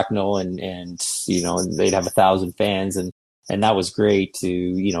rink in Bracknell and they'd have 1,000 fans and that was great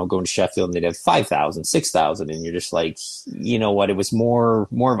to, going to Sheffield and they'd have 5,000, 6,000. And you're just like, you know what, it was more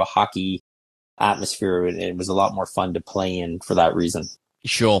of a hockey atmosphere and it was a lot more fun to play in for that reason.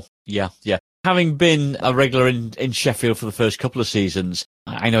 Sure. Yeah. Having been a regular in Sheffield for the first couple of seasons,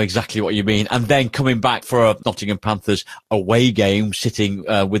 I know exactly what you mean. And then coming back for a Nottingham Panthers away game, sitting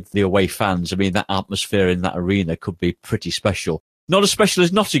with the away fans, I mean, that atmosphere in that arena could be pretty special. Not as special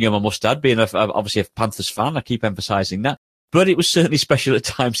as Nottingham, I must add, being obviously a Panthers fan. I keep emphasising that. But it was certainly special at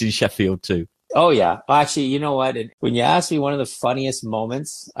times in Sheffield too. Oh, yeah. Actually, you know what? When you asked me one of the funniest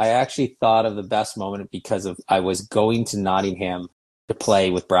moments, I actually thought of the best moment because I was going to Nottingham to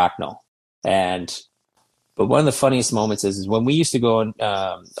play with Bracknell. But one of the funniest moments is when we used to go and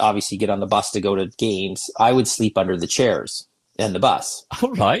obviously get on the bus to go to games, I would sleep under the chairs in the bus.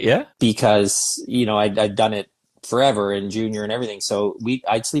 All right, yeah. Because, I'd done it forever in junior and everything. So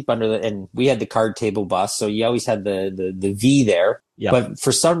I'd sleep under and we had the card table bus. So you always had the V there. Yep. But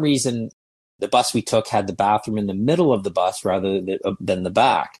for some reason, the bus we took had the bathroom in the middle of the bus rather than the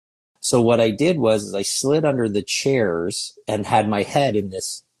back. So what I did was I slid under the chairs and had my head in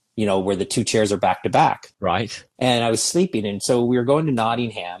this, where the two chairs are back to back. Right. And I was sleeping. And so we were going to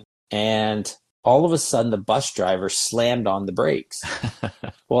Nottingham and all of a sudden the bus driver slammed on the brakes.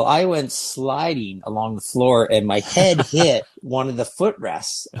 Well, I went sliding along the floor and my head hit one of the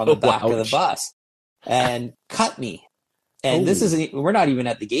footrests on the back of the bus and cut me. And we're not even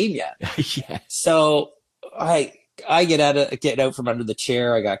at the game yet. Yeah. So I get out from under the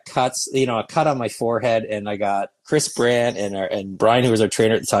chair. I got cuts, a cut on my forehead, and I got Chris Brandt and Brian, who was our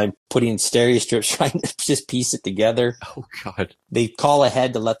trainer at the time, putting stereo strips, trying to just piece it together. Oh God. They call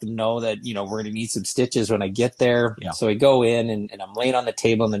ahead to let them know that, we're going to need some stitches when I get there. Yeah. So I go in and I'm laying on the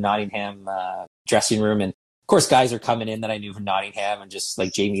table in the Nottingham dressing room. And of course, guys are coming in that I knew from Nottingham and just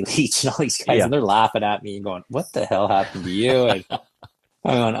like Jamie Leach and all these guys, and they're laughing at me and going, "What the hell happened to you?" And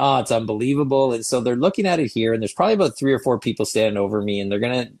I'm going, "Oh, it's unbelievable." And so they're looking at it here, and there's probably about 3 or 4 people standing over me, and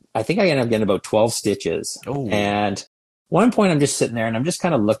I think I end up getting about 12 stitches. Oh. And one point I'm just sitting there and I'm just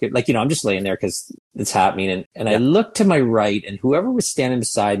kind of looking, I'm just laying there because it's happening. And I look to my right, and whoever was standing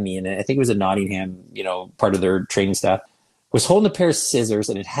beside me, and I think it was a Nottingham, part of their training staff, was holding a pair of scissors,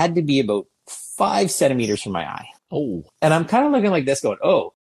 and it had to be about 5 centimeters from my eye. Oh. And I'm kind of looking like this going,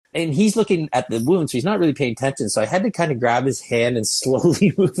 "Oh." And he's looking at the wound, so he's not really paying attention. So I had to kind of grab his hand and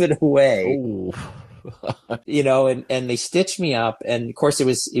slowly move it away. Oh. And they stitched me up. And of course it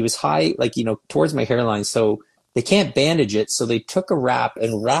was high, towards my hairline. So they can't bandage it. So they took a wrap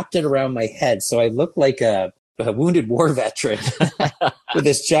and wrapped it around my head. So I looked like a wounded war veteran with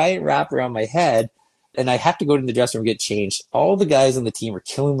this giant wrap around my head. And I have to go to the dressing room and get changed. All the guys on the team were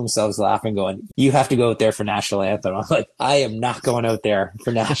killing themselves laughing, going, "You have to go out there for national anthem." I'm like, I am not going out there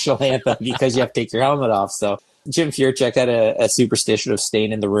for national anthem because you have to take your helmet off. So Jim Furchek had a superstition of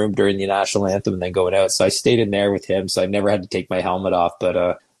staying in the room during the national anthem and then going out. So I stayed in there with him. So I never had to take my helmet off.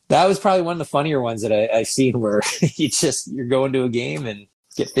 But that was probably one of the funnier ones that I've seen where you're going to a game and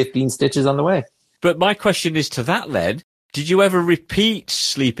get 15 stitches on the way. But my question is to that then. Did you ever repeat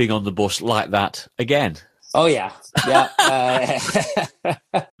sleeping on the bus like that again? Oh, yeah. Yeah.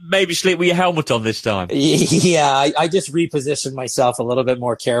 Maybe sleep with your helmet on this time. Yeah, I just repositioned myself a little bit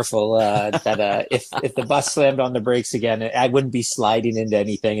more careful that if the bus slammed on the brakes again, I wouldn't be sliding into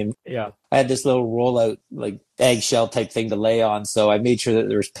anything. And I had this little rollout, like eggshell type thing to lay on. So I made sure that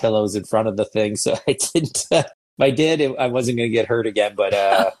there was pillows in front of the thing. So I didn't, if I did, I wasn't going to get hurt again. But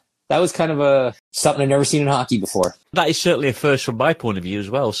that was kind of something I'd never seen in hockey before. That is certainly a first from my point of view as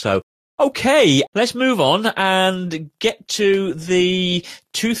well. So, okay, let's move on and get to the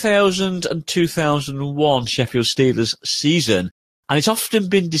 2000 and 2001 Sheffield Steelers season. And it's often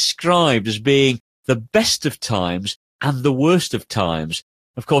been described as being the best of times and the worst of times.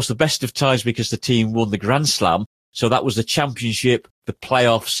 Of course, the best of times because the team won the Grand Slam. So that was the championship, the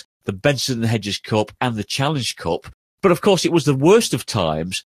playoffs, the Benson and Hedges Cup and the Challenge Cup. But of course, it was the worst of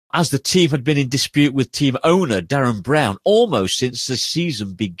times as the team had been in dispute with team owner Darren Brown almost since the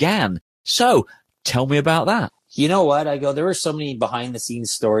season began. So tell me about that. You know what? There were so many behind the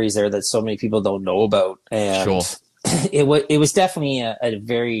scenes stories there that so many people don't know about. And Sure. it was definitely a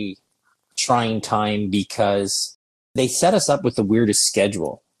very trying time because they set us up with the weirdest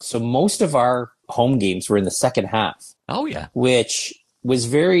schedule. So most of our home games were in the second half. Oh, yeah. Which was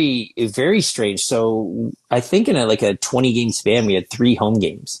very, very strange. So I think in a 20-game span, we had 3 home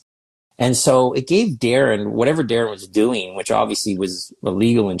games. And so it gave Darren, whatever Darren was doing, which obviously was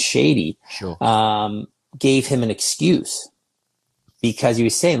illegal and shady, Sure. Gave him an excuse because he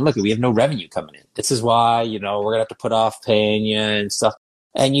was saying, look, we have no revenue coming in. This is why, we're going to have to put off paying you and stuff.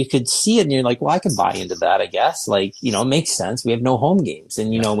 And you could see it and you're like, well, I can buy into that, I guess. It makes sense. We have no home games. And,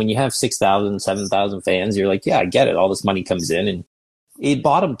 when you have 6,000, 7,000 fans, you're like, yeah, I get it. All this money comes in. And it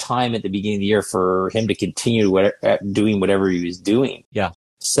bought him time at the beginning of the year for him to continue doing whatever he was doing. Yeah.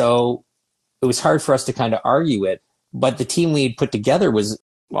 So it was hard for us to kind of argue it. But the team we had put together was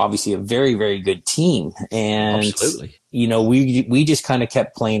obviously a very, very good team. And, absolutely. We just kind of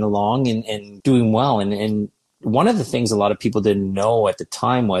kept playing along and doing well. And one of the things a lot of people didn't know at the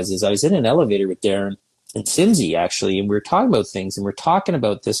time is I was in an elevator with Darren and Simsy, actually, and we were talking about things, and we're talking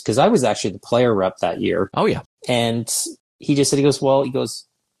about this because I was actually the player rep that year. Oh, yeah. And he just said, do you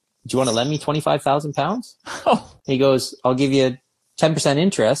want to lend me 25,000 pounds? Oh. He goes, I'll give you 10%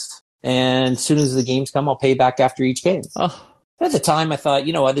 interest. And as soon as the games come, I'll pay back after each game. Oh. At the time, I thought,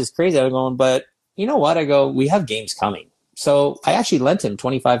 this is crazy. I was going, but you know what? I go, we have games coming. So I actually lent him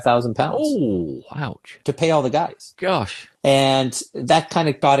 25,000 pounds. Oh, ouch. To pay all the guys. Gosh. And that kind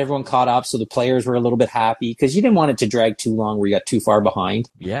of got everyone caught up. So the players were a little bit happy because you didn't want it to drag too long where you got too far behind.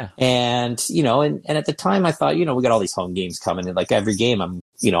 Yeah. And, and at the time I thought, we got all these home games coming, and every game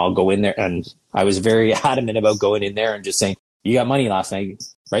I'll go in there, and I was very adamant about going in there and just saying, you got money last night,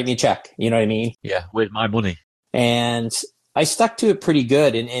 write me a check. You know what I mean? Yeah. Where's my money? And I stuck to it pretty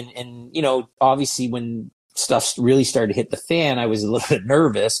good. And obviously when stuff really started to hit the fan, I was a little bit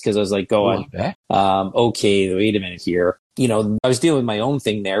nervous because I was like going, okay, wait a minute here. I was dealing with my own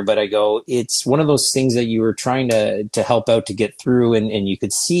thing there, but I go, it's one of those things that you were trying to help out to get through, and you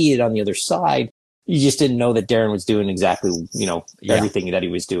could see it on the other side. You just didn't know that Darren was doing exactly, everything that he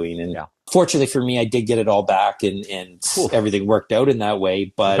was doing. And fortunately for me, I did get it all back and everything worked out in that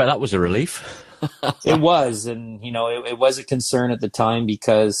way. But that was a relief. It was. And, it was a concern at the time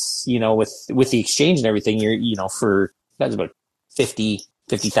because, with the exchange and everything, that's about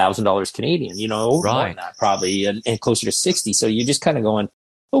 $50,000 Canadian, over more than that probably, and closer to 60. So you're just kind of going,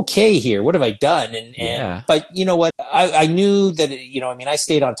 okay, here, what have I done? But you know what? I knew that, I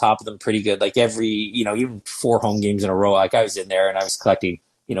stayed on top of them pretty good. Every, even 4 home games in a row, I was in there and I was collecting,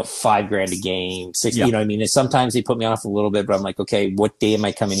 $5,000 a game, 6, and sometimes they put me off a little bit, but I'm like, okay, what day am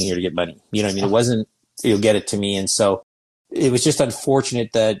I coming in here to get money? It wasn't, you'll get it to me. And so it was just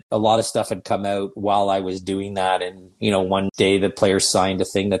unfortunate that a lot of stuff had come out while I was doing that. And, one day the players signed a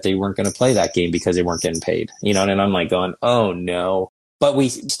thing that they weren't going to play that game because they weren't getting paid, and I'm like going, oh no. But we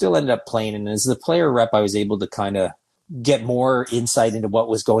still ended up playing. And as the player rep, I was able to kind of get more insight into what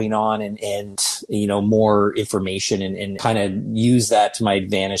was going on and more information and kind of use that to my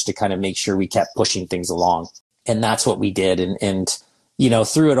advantage to kind of make sure we kept pushing things along. And that's what we did. And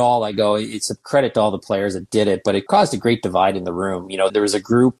through it all, I go, it's a credit to all the players that did it, but it caused a great divide in the room. There was a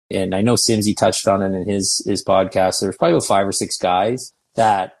group, and I know Simsy touched on it in his podcast. There was probably 5 or 6 guys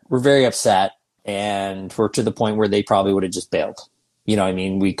that were very upset and were to the point where they probably would have just bailed.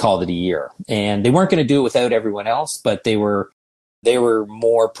 We called it a year, and they weren't going to do it without everyone else, but they were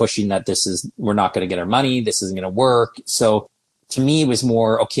more pushing that we're not going to get our money. This isn't going to work. So to me, it was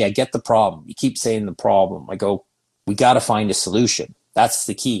more, okay, I get the problem. You keep saying the problem. I go, we got to find a solution. That's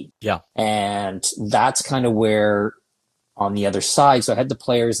the key. Yeah. And that's kind of where on the other side. So I had the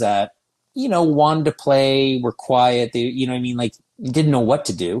players that, wanted to play, were quiet. They, didn't know what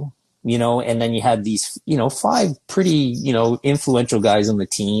to do. And then you had these, 5 pretty, influential guys on the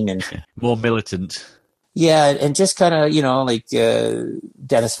team and more militant. Yeah. And just kind of,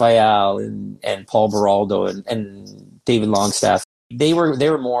 Dennis Vial and Paul Baraldo and David Longstaff. They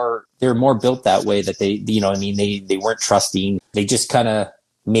were more built that way that they weren't trusting. They just kind of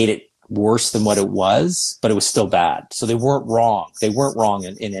made it worse than what it was, but it was still bad. So they weren't wrong. They weren't wrong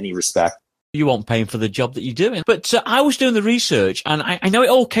in any respect. You weren't paying for the job that you're doing. But I was doing the research, and I know it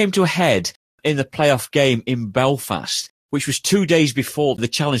all came to a head in the playoff game in Belfast. which was 2 days before the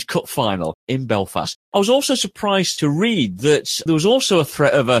Challenge Cup final in Belfast. I was also surprised to read that there was also a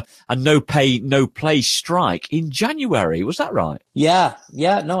threat of a no pay, no play strike in January. Was that right? Yeah,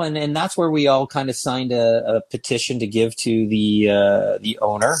 no, and that's where we all kind of signed a petition to give to the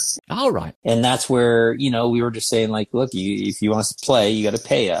owner. All right. And that's where, we were just saying, like, look, if you want us to play, you got to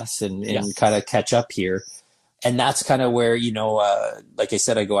pay us and kind of catch up here. And that's kind of where, like I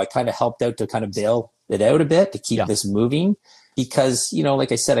said, I kind of helped out to kind of bail it out a bit to keep this moving. Because,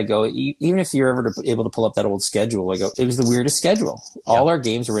 like I said, even if you're ever able to pull up that old schedule, it was the weirdest schedule. All our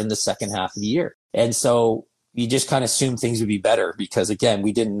games were in the second half of the year. And so you just kind of assumed things would be better because, again,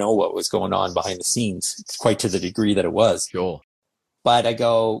 we didn't know what was going on behind the scenes quite to the degree that it was. Sure. But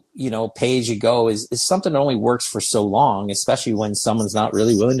pay as you go is something that only works for so long, especially when someone's not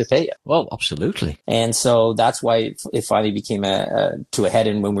really willing to pay you. Well, absolutely. And so that's why it finally became to a head.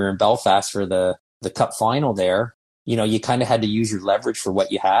 And when we were in Belfast for the cup final there, you kind of had to use your leverage for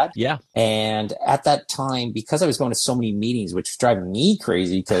what you had. Yeah. And at that time, because I was going to so many meetings, which was driving me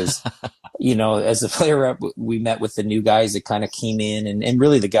crazy because, as a player rep, we met with the new guys that kind of came in and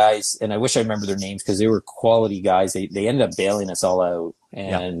really the guys, and I wish I remember their names because they were quality guys. They ended up bailing us all out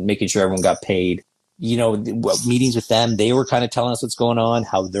and making sure everyone got paid. Meetings with them, they were kind of telling us what's going on,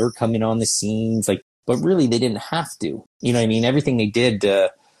 how they're coming on the scenes, but really they didn't have to, everything they did,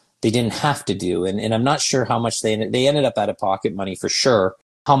 they didn't have to do. And I'm not sure how much they ended up out of pocket money for sure.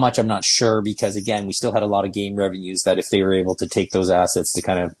 How much, I'm not sure, because again, we still had a lot of game revenues that if they were able to take those assets to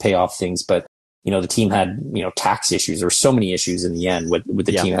kind of pay off things. But, the team had, tax issues. There were so many issues in the end what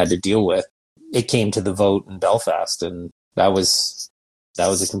the team had to deal with. It came to the vote in Belfast, and that was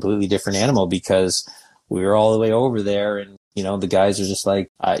a completely different animal because we were all the way over there and, the guys are just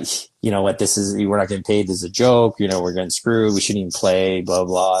like, what, we're not getting paid. This is a joke. We're getting screwed. We shouldn't even play, blah,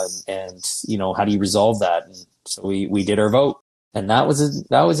 blah. And how do you resolve that? And so we did our vote, and that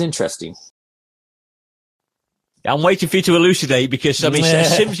was interesting. I'm waiting for you to elucidate because,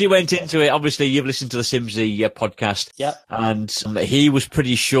 Simsy went into it. Obviously, you've listened to the Simsy podcast. Yeah. And he was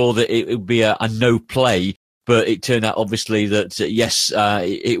pretty sure that it would be a no play, but it turned out obviously that, yes,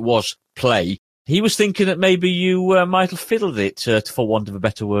 it was play. He was thinking that maybe you might have fiddled it, for want of a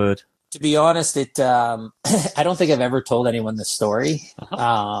better word. To be honest, I don't think I've ever told anyone the story. As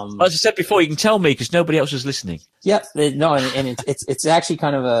I said before, you can tell me because nobody else is listening. Yeah, no, and it's actually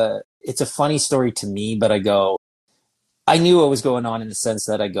kind of it's a funny story to me, but I knew what was going on in the sense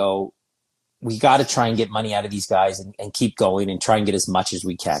that we got to try and get money out of these guys and keep going and try and get as much as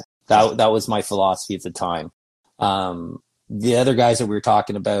we can. That was my philosophy at the time. The other guys that we were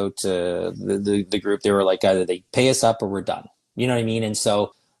talking about, the group, they were like, either they pay us up or we're done. You know what I mean? And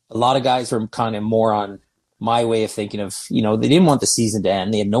so a lot of guys were kind of more on my way of thinking of, they didn't want the season to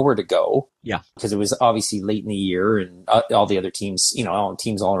end. They had nowhere to go. Yeah. Because it was obviously late in the year and all the other teams, all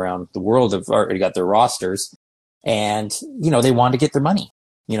teams all around the world have already got their rosters and, they wanted to get their money,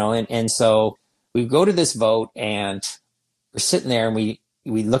 and so we go to this vote and we're sitting there and we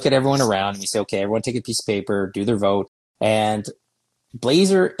look at everyone around and we say, okay, everyone take a piece of paper, do their vote. And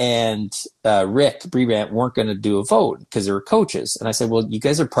Blazer and Rick Brabant weren't going to do a vote because they were coaches. And I said, well, you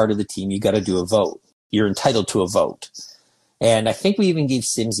guys are part of the team. You got to do a vote. You're entitled to a vote. And I think we even gave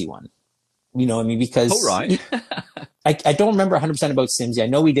Simsy one. Because oh, right. I don't remember 100% about Simsy. I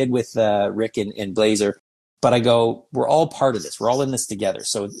know we did with Rick and Blazer. But we're all part of this. We're all in this together.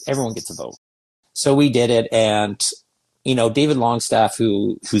 So everyone gets a vote. So we did it. And, David Longstaff,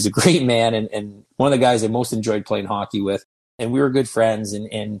 who's a great man and one of the guys I most enjoyed playing hockey with, and we were good friends.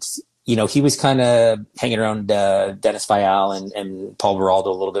 And he was kind of hanging around Dennis Vial and Paul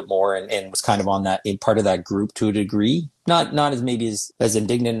Baraldo a little bit more and was kind of on that in part of that group to a degree. Not as maybe as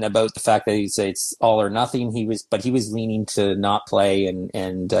indignant about the fact that he'd say it's all or nothing. He was leaning to not play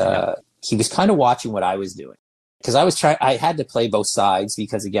and he was kind of watching what I was doing because I had to play both sides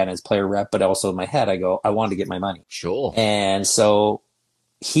because again, as player rep, but also in my head, I wanted to get my money. Sure. And so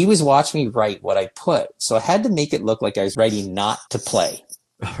he was watching me write what I put. So I had to make it look like I was writing not to play.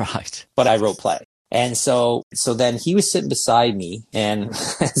 Right. But I wrote play. And so then he was sitting beside me and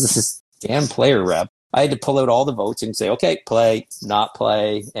as this damn player rep, I had to pull out all the votes and say, okay, play, not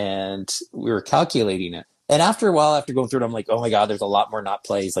play. And we were calculating it. And after a while, after going through it, I'm like, oh my God, there's a lot more not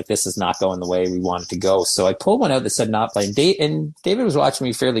plays. Like this is not going the way we want it to go. So I pulled one out that said not play. And David was watching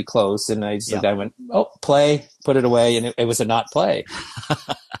me fairly close. And I went, oh, play, put it away. And it was a not play.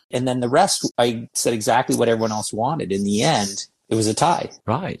 And then the rest, I said exactly what everyone else wanted. In the end, it was a tie.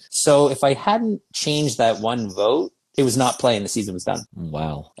 Right. So if I hadn't changed that one vote, it was not play and the season was done.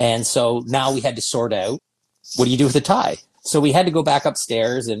 Wow. And so now we had to sort out, what do you do with a tie? So we had to go back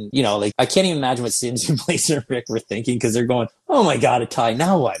upstairs and, like, I can't even imagine what Sims and Blazer and Rick were thinking because they're going, oh my God, a tie.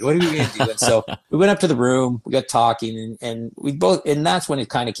 Now what? What are we going to do? And so we went up to the room, we got talking and we both, and that's when it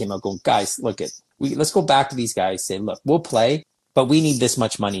kind of came out going, guys, let's go back to these guys, say, look, we'll play, but we need this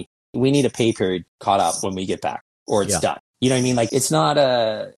much money. We need a pay period caught up when we get back or it's done. You know what I mean? Like, it's not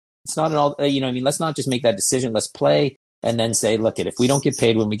an all, let's not just make that decision. Let's play and then say, look, if we don't get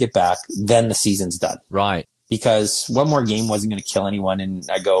paid when we get back, then the season's done. Right. Because one more game wasn't going to kill anyone. And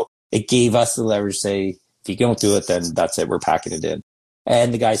it gave us the leverage to say, if you don't do it, then that's it. We're packing it in.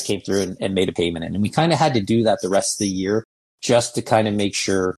 And the guys came through and made a payment in. And we kind of had to do that the rest of the year just to kind of make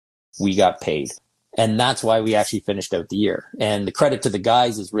sure we got paid. And that's why we actually finished out the year. And the credit to the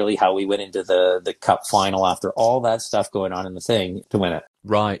guys is really how we went into the cup final after all that stuff going on in the thing to win it.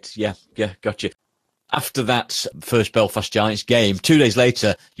 Right. Yeah. Gotcha. After that first Belfast Giants game, 2 days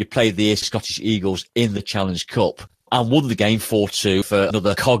later, you played the Scottish Eagles in the Challenge Cup and won the game 4-2 for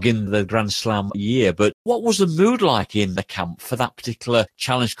another cog in the Grand Slam year. But what was the mood like in the camp for that particular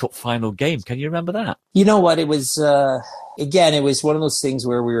Challenge Cup final game? Can you remember that? You know what? It was, again, it was one of those things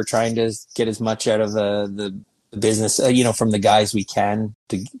where we were trying to get as much out of the business, from the guys we can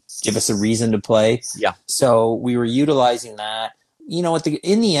to give us a reason to play. Yeah. So we were utilizing that.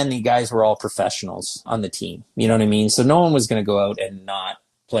 In the end, the guys were all professionals on the team. You know what I mean? So no one was going to go out and not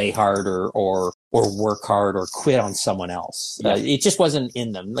play hard or work hard or quit on someone else. Yeah. It just wasn't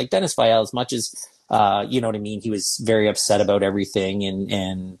in them. Like Dennis Vial, as much as, you know what I mean? He was very upset about everything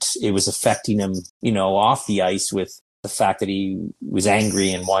and it was affecting him, off the ice with the fact that he was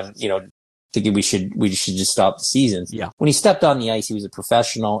angry and thinking we should just stop the season. Yeah. When he stepped on the ice, he was a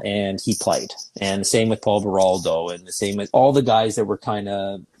professional and he played. And the same with Paul Baraldo and the same with all the guys that were kind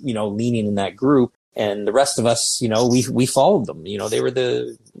of, leaning in that group. And the rest of us, we followed them. They were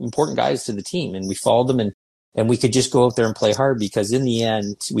the important guys to the team and we followed them and we could just go out there and play hard because in the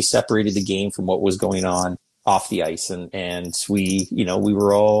end, we separated the game from what was going on off the ice. And we, we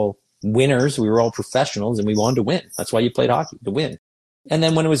were all winners. We were all professionals and we wanted to win. That's why you played hockey, to win. And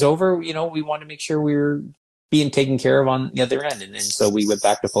then when it was over, we wanted to make sure we were being taken care of on the other end. And so we went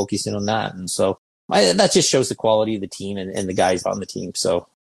back to focusing on that. And so that just shows the quality of the team and the guys on the team. So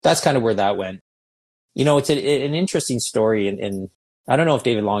that's kind of where that went. It's an interesting story. And I don't know if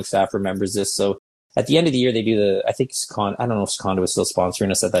David Longstaff remembers this. So at the end of the year, they do I don't know if Seconda was still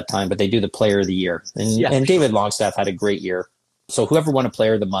sponsoring us at that time, but they do the Player of the Year. And David Longstaff had a great year. So whoever won a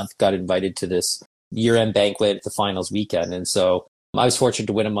Player of the Month got invited to this year-end banquet at the finals weekend. And so I was fortunate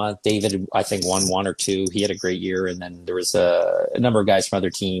to win a month. David, I think, won one or two. He had a great year. And then there was a number of guys from other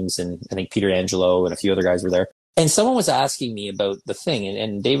teams. And I think Peter Angelo and a few other guys were there. And someone was asking me about the thing.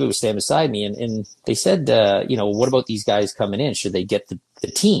 And David was standing beside me. And they said, what about these guys coming in? Should they get the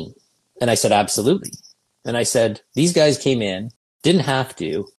team? And I said, absolutely. And I said, these guys came in, didn't have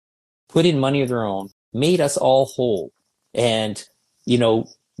to, put in money of their own, made us all whole. And,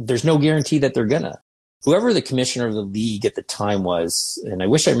 there's no guarantee that they're going to. Whoever the commissioner of the league at the time was, and I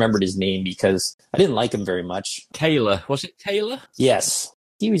wish I remembered his name because I didn't like him very much. Taylor. Was it Taylor? Yes.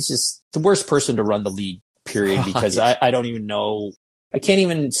 He was just the worst person to run the league, period, because I don't even know. I can't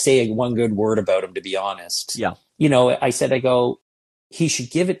even say one good word about him, to be honest. Yeah. I go, he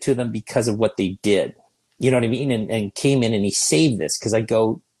should give it to them because of what they did. You know what I mean? And came in and he saved this because I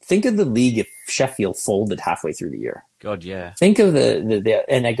go, think of the league if Sheffield folded halfway through the year. God, yeah. Think of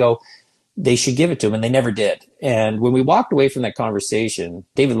and I go, they should give it to him, and they never did. And when we walked away from that conversation,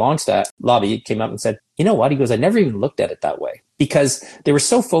 David Longstaff, Lobby, came up and said, you know what? He goes, I never even looked at it that way because they were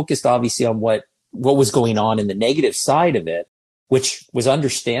so focused, obviously, on what was going on in the negative side of it, which was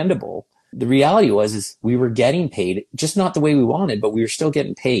understandable. The reality is we were getting paid, just not the way we wanted, but we were still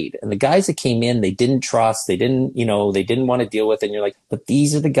getting paid. And the guys that came in, they didn't trust, they didn't want to deal with it. And you're like, but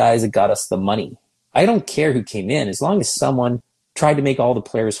these are the guys that got us the money. I don't care who came in, as long as someone tried to make all the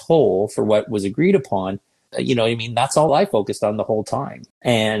players whole for what was agreed upon. That's all I focused on the whole time.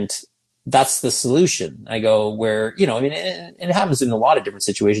 And that's the solution. I go where, and it happens in a lot of different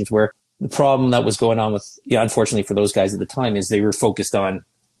situations where the problem that was going on with, unfortunately for those guys at the time is they were focused on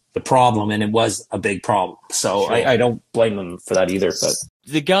the problem and it was a big problem. So sure. I don't blame them for that either. But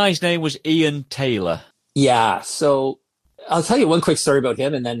the guy's name was Ian Taylor. Yeah. So I'll tell you one quick story about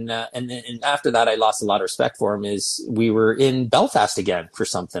him, and then after that, I lost a lot of respect for him. Is we were in Belfast again for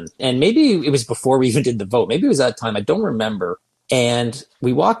something, and maybe it was before we even did the vote. Maybe it was that time. I don't remember. And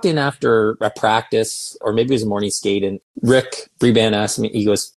we walked in after a practice, or maybe it was a morning skate, and Rick Breban asked me. He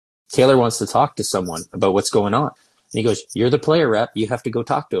goes, "Taylor wants to talk to someone about what's going on." he goes, "You're the player rep. You have to go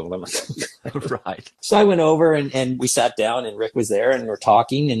talk to him." I'm like, Right. So I went over and we sat down and Rick was there and we're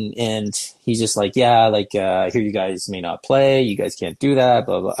talking and he's just like, yeah, like, I hear you guys may not play. You guys can't do that.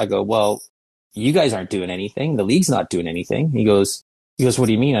 Blah, blah. I go, well, you guys aren't doing anything. The league's not doing anything. He goes, what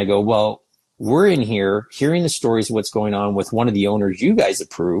do you mean? I go, well, we're in here hearing the stories of what's going on with one of the owners you guys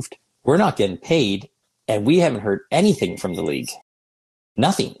approved. We're not getting paid and we haven't heard anything from the league.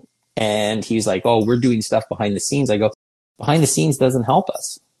 Nothing. And he's like, oh, we're doing stuff behind the scenes. I go, behind the scenes doesn't help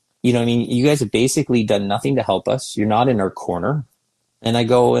us. You know what I mean? You guys have basically done nothing to help us. You're not in our corner. And I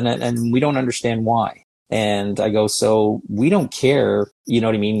go, and we don't understand why. And I go, so we don't care, you know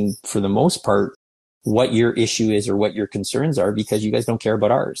what I mean, for the most part, what your issue is or what your concerns are, because you guys don't care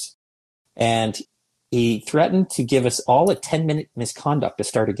about ours. And he threatened to give us all a 10-minute misconduct to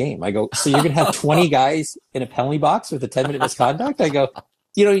start a game. I go, so you're going to have 20 guys in a penalty box with a 10-minute misconduct? I go,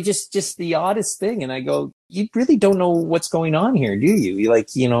 you know, just the oddest thing. And I go, you really don't know what's going on here, do you? You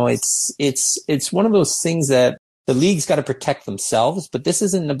like, you know, it's one of those things that the league's got to protect themselves, but this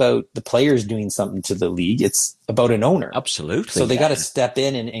isn't about the players doing something to the league. It's about an owner. Absolutely. So they got to step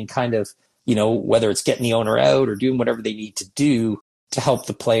in and kind of, you know, whether it's getting the owner out or doing whatever they need to do to help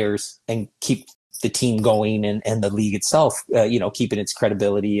the players and keep the team going and the league itself, you know, keeping its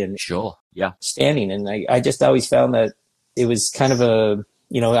credibility and standing. And I just always found that it was kind of a,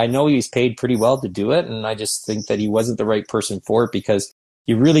 you know, I know he was paid pretty well to do it. And I just think that he wasn't the right person for it because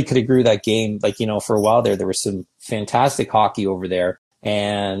you really could have grew that game. Like, you know, for a while there was some fantastic hockey over there.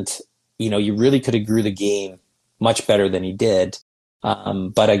 And, you know, you really could have grew the game much better than he did.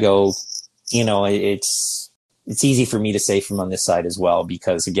 But I go, you know, it's easy for me to say from on this side as well,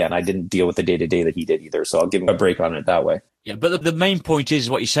 because again, I didn't deal with the day-to-day that he did either. So I'll give him a break on it that way. Yeah, but the main point is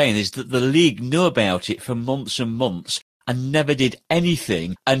what you're saying is that the league knew about it for months and months and never did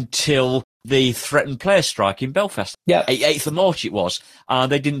anything until the threatened player strike in Belfast. Yeah. 8th of March it was.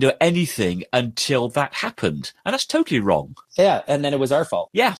 They didn't do anything until that happened. And that's totally wrong. Yeah. And then it was our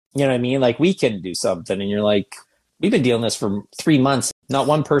fault. Yeah. You know what I mean? Like, we can do something. And you're like, we've been dealing this for 3 months. Not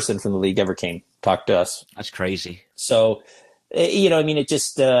one person from the league ever came talk to us. That's crazy. So, you know, I mean, it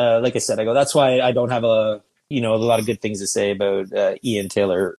just, like I said, I go, that's why I don't have a lot of good things to say about Ian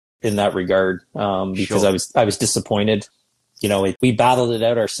Taylor in that regard, because I was disappointed. You know, we battled it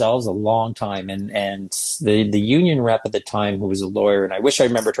out ourselves a long time, and the union rep at the time, who was a lawyer, and I wish I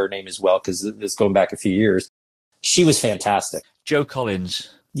remembered her name as well, because it's going back a few years. She was fantastic. Joe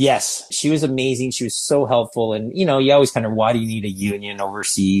Collins. Yes, she was amazing. She was so helpful. And, you know, you always kind of, why do you need a union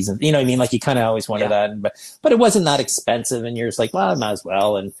overseas? And, you know what I mean? Like, you kind of always wanted that. But it wasn't that expensive. And you're just like, well, I might as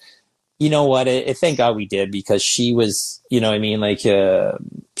well. And you know what? Thank God we did, because she was, you know what I mean? Like,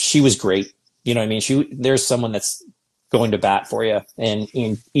 she was great. You know what I mean? There's someone that's going to bat for you. And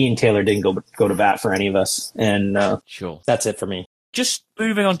Ian Taylor didn't go to bat for any of us. And that's it for me. Just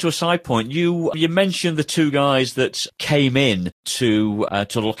moving on to a side point, you mentioned the two guys that came in to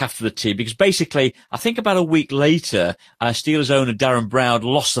look after the team, because basically, I think about a week later, Steelers owner Darren Brown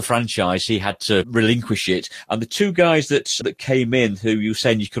lost the franchise. He had to relinquish it. And the two guys that came in, who you were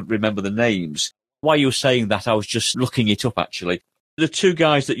saying you couldn't remember the names, while you were saying that, I was just looking it up, actually. The two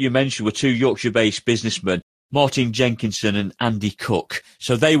guys that you mentioned were two Yorkshire-based businessmen, Martin Jenkinson and Andy Cook.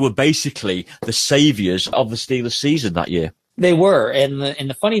 So they were basically the saviours of the Steelers season that year. They were. And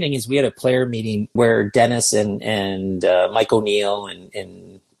the funny thing is, we had a player meeting where Dennis and Mike O'Neill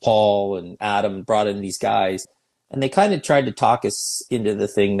and Paul and Adam brought in these guys, and they kind of tried to talk us into the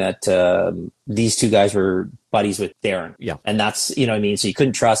thing that these two guys were buddies with Darren. Yeah. And that's, you know what I mean? So you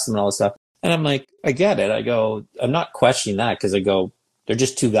couldn't trust them and all this stuff. And I'm like, I get it. I go, I'm not questioning that, because I go, they're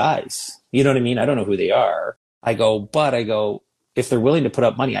just two guys. You know what I mean? I don't know who they are. I go, if they're willing to put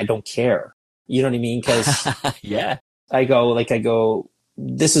up money, I don't care. You know what I mean? Because yeah. I go,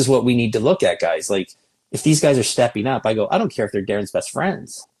 this is what we need to look at, guys. Like, if these guys are stepping up, I go, I don't care if they're Darren's best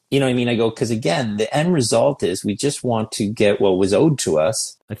friends. You know what I mean? I go, because again, the end result is we just want to get what was owed to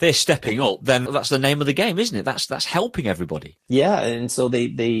us. If they're stepping up, then that's the name of the game, isn't it? That's helping everybody. Yeah. And so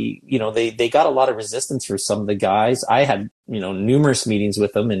they got a lot of resistance for some of the guys. I had, you know, numerous meetings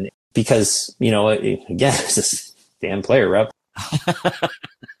with them, and because, you know, again, it's this damn player rep.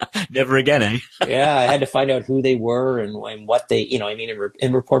 Never again, eh? Yeah, I had to find out who they were and what they, you know, I mean,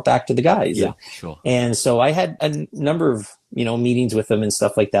 and report back to the guys. Yeah, sure. And so I had a number of, you know, meetings with them and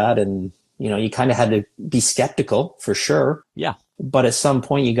stuff like that. And, you know, you kind of had to be skeptical for sure. Yeah. But at some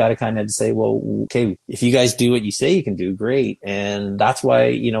point you got to kind of say, well, okay, if you guys do what you say you can do, great. And that's why,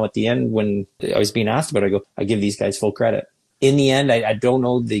 you know, at the end, when I was being asked about it, I go, I give these guys full credit. In the end, I don't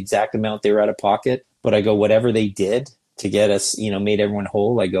know the exact amount they were out of pocket, but I go, whatever they did to get us, made everyone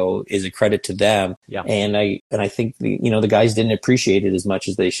whole, I go, is a credit to them. Yeah. And I think, the guys didn't appreciate it as much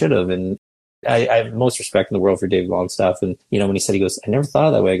as they should have. And I have most respect in the world for Dave Longstaff. And, when he said, he goes, I never thought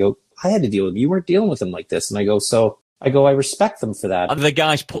of that way. I go, I had to deal with him. You weren't dealing with him like this. And I go, I respect them for that. And the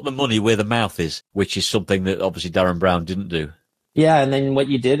guys put the money where the mouth is, which is something that obviously Darren Brown didn't do. Yeah, and then what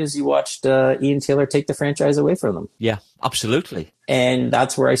you did is you watched Ian Taylor take the franchise away from them. Yeah, absolutely. And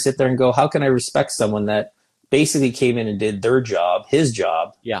that's where I sit there and go, how can I respect someone that basically came in and did their job, his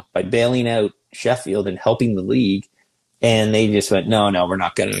job, by bailing out Sheffield and helping the league, and they just went, no, we're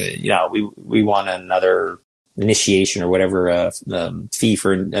not going to, we want another initiation or whatever fee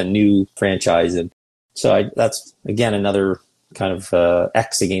for a new franchise. And so that's, again, another kind of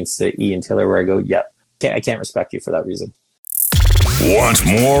X against the Ian Taylor where I go, I can't respect you for that reason. Want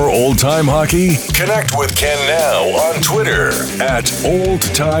more old-time hockey? Connect with Ken now on Twitter at Old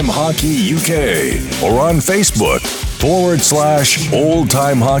Time Hockey UK or on Facebook /Old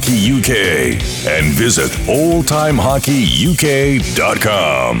Time Hockey UK and visit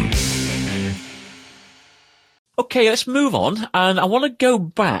oldtimehockeyuk.com. Okay, let's move on. And I want to go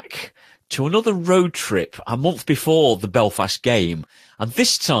back to another road trip a month before the Belfast game, and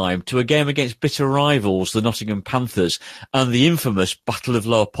this time to a game against bitter rivals, the Nottingham Panthers, and the infamous Battle of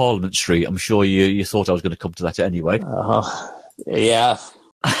Lower Parliament Street. I'm sure you thought I was going to come to that anyway. Yeah.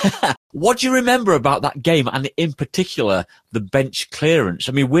 What do you remember about that game, and in particular, the bench clearance?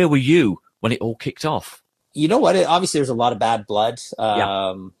 I mean, where were you when it all kicked off? You know what? Obviously, there's a lot of bad blood.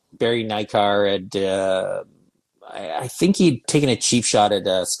 Barry Nykar had... I think he'd taken a cheap shot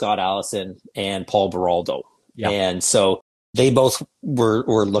at Scott Allison and Paul Baraldo. Yeah. And so they both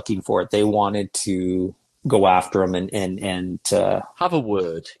were looking for it. They wanted to go after him and have a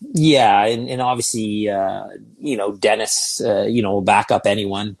word. Yeah. And obviously, Dennis, back up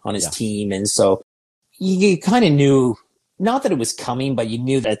anyone on his team. And so you kind of knew, not that it was coming, but you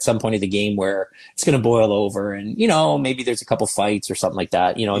knew that at some point of the game where it's going to boil over and, maybe there's a couple fights or something like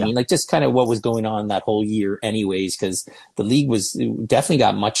that. I mean, like just kind of what was going on that whole year anyways, because the league definitely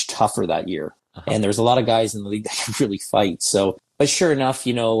got much tougher that year. Uh-huh. And there's a lot of guys in the league that could really fight. So, but sure enough,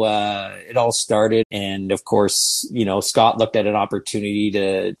 it all started. And of course, Scott looked at an opportunity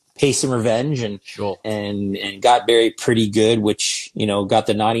to pay some revenge and got Barry pretty good, which, got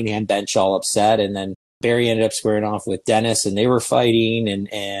the Nottingham bench all upset. And then Barry ended up squaring off with Dennis and they were fighting. And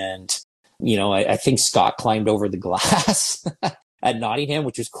I think Scott climbed over the glass at Nottingham,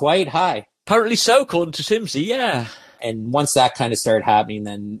 which was quite high. Apparently so, according to Simsy, yeah. And once that kind of started happening,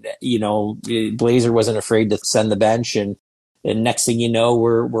 then, Blazer wasn't afraid to send the bench. And next thing you know,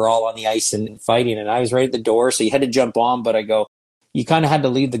 we're all on the ice and fighting. And I was right at the door, so you had to jump on. But I go, you kind of had to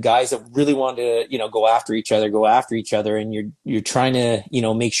leave the guys that really wanted to, go after each other. And you're trying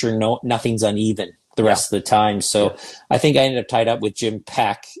to, make sure nothing's uneven the rest of the time. So I think I ended up tied up with Jim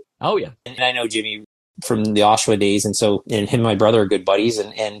Peck. Oh, yeah. And I know Jimmy from the Oshawa days. And so, and him and my brother are good buddies.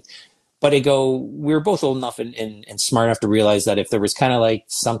 But we were both old enough and smart enough to realize that if there was kind of like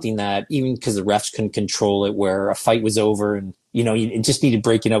something that, even because the refs couldn't control it, where a fight was over and, you just needed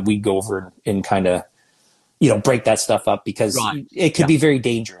breaking up, we'd go over and kind of, break that stuff up because it could be very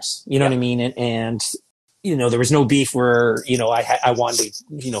dangerous. You know what I mean? And there was no beef where, I wanted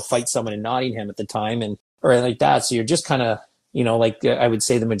to, fight someone in Nottingham at the time or like that. So you're just kind of, I would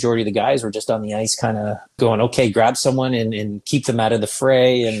say the majority of the guys were just on the ice kind of going, okay, grab someone and keep them out of the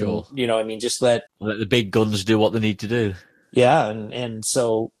fray. And, just let the big guns do what they need to do. Yeah. And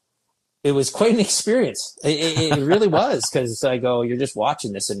so it was quite an experience. It really was. Cause I go, you're just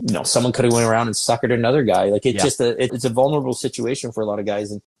watching this and, someone could have went around and suckered another guy. Like it's a vulnerable situation for a lot of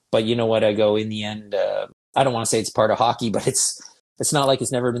guys. But you know what? I go in the end, I don't want to say it's part of hockey, but it's not like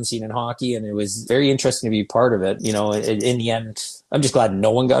it's never been seen in hockey. And it was very interesting to be part of it. In the end, I'm just glad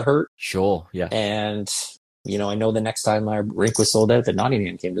no one got hurt. Sure. Yeah. And, I know the next time our rink was sold out, that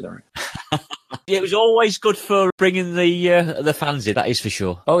Nottingham came to the rink. Yeah, it was always good for bringing the fans in, that is for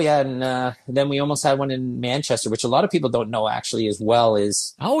sure. Oh, yeah. And then we almost had one in Manchester, which a lot of people don't know actually as well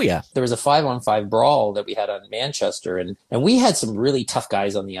is... Oh, yeah. There was a 5-on-5 brawl that we had on Manchester. And we had some really tough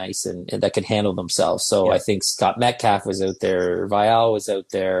guys on the ice and that could handle themselves. So I think Scott Metcalf was out there. Vial was out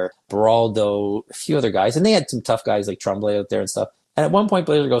there. Baraldo, a few other guys. And they had some tough guys like Tremblay out there and stuff. And at one point,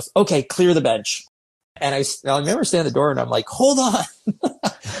 Blazer goes, okay, clear the bench. And I remember standing at the door and I'm like, hold on.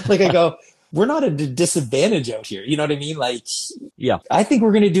 I go... We're not at a disadvantage out here. You know what I mean? I think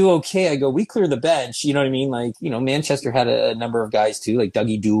we're going to do okay. I go, we clear the bench. You know what I mean? Manchester had a number of guys too, like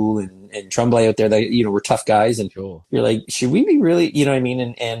Dougie Dool and Tremblay out there that, were tough guys. And you're like, should we be really, you know what I mean?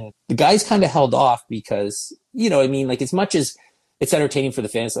 And the guys kind of held off because, as much as it's entertaining for the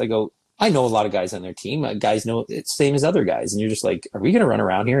fans, I go, I know a lot of guys on their team. Guys know it's same as other guys. And you're just like, are we going to run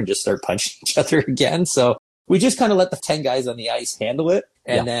around here and just start punching each other again? So we just kind of let the 10 guys on the ice handle it.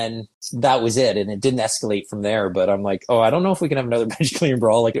 And then that was it. And it didn't escalate from there. But I'm like, oh, I don't know if we can have another bench clearing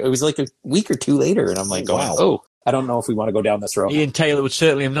brawl. Like, it was like a week or two later. And I'm like, wow. I don't know if we want to go down this road. Ian Taylor would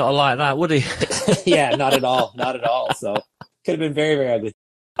certainly have not liked that, would he? Yeah, not at all. Not at all. So could have been very, very ugly.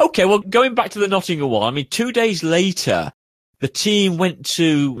 Okay, well, going back to the Nottingham one, I mean, 2 days later, the team went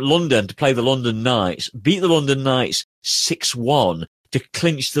to London to play the London Knights, beat the London Knights 6-1 to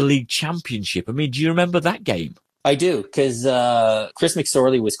clinch the league championship. I mean, do you remember that game? I do, because Chris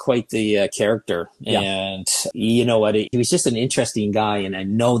McSorley was quite the character. And you know what? He was just an interesting guy, and I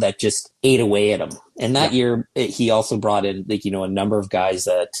know that just ate away at him. And that year, he also brought in, like, you know, a number of guys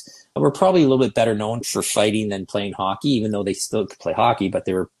that were probably a little bit better known for fighting than playing hockey, even though they still could play hockey, but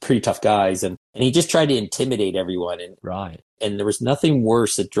they were pretty tough guys. And he just tried to intimidate everyone. And there was nothing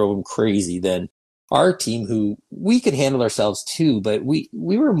worse that drove him crazy than our team, who we could handle ourselves too, but we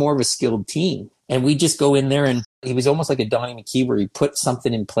were more of a skilled team. And we just go in there, and he was almost like a Donnie McKee, where he put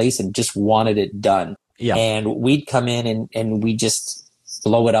something in place and just wanted it done. Yeah. And we'd come in and we just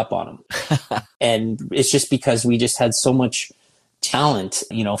blow it up on him. And it's just because we just had so much talent,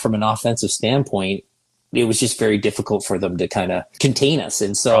 you know, from an offensive standpoint. It was just very difficult for them to kind of contain us.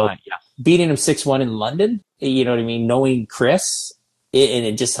 And so beating him 6-1 in London, you know what I mean? Knowing Chris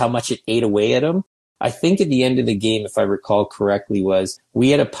and just how much it ate away at him. I think at the end of the game, if I recall correctly, was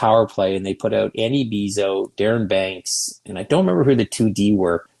we had a power play and they put out Andy Bizo, Darren Banks, and I don't remember who the 2D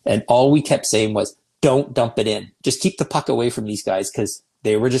were. And all we kept saying was, don't dump it in. Just keep the puck away from these guys, because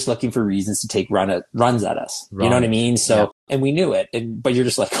they were just looking for reasons to take runs at us. Right. You know what I mean? So, and we knew it. But you're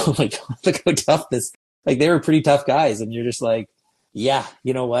just like, oh my God, look how tough this. Like, they were pretty tough guys. And you're just like, yeah,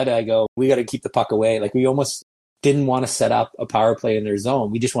 you know what? I go, we got to keep the puck away. Like, we almost didn't want to set up a power play in their zone.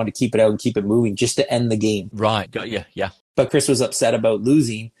 We just wanted to keep it out and keep it moving just to end the game. Right. Got you. Yeah. But Chris was upset about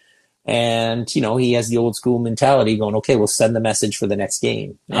losing. And, you know, he has the old school mentality going, okay, we'll send the message for the next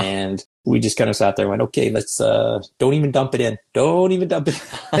game. And we just kind of sat there and went, okay, let's, don't even dump it in. Don't even dump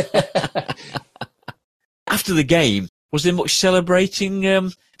it. After the game, was there much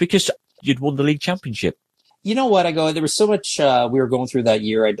celebrating because you'd won the league championship? You know what? There was so much we were going through that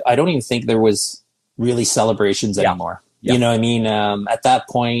year. I don't even think there was really celebrations anymore. You know what I mean? At that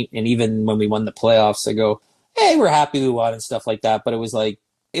point, and even when we won the playoffs, I go, hey, we're happy we won and stuff like that. But it was like,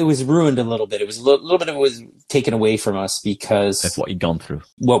 it was ruined a little bit. It was a little bit of it was taken away from us because of what you'd gone through,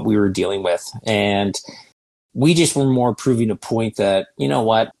 what we were dealing with. And we just were more proving a point that, you know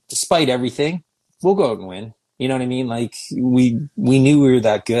what, despite everything, we'll go out and win. You know what I mean? Like, we knew we were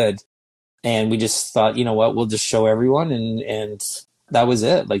that good. And we just thought, you know what, we'll just show everyone. And that was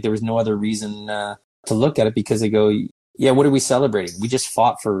it. Like, there was no other reason to look at it, because they go, yeah, what are we celebrating? We just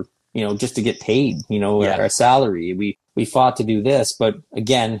fought for, you know, just to get paid, you know, our salary. We fought to do this. But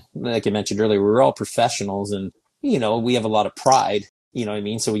again, like I mentioned earlier, we're all professionals, and, you know, we have a lot of pride, you know what I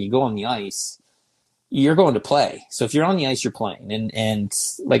mean? So when you go on the ice, you're going to play. So if you're on the ice, you're playing. And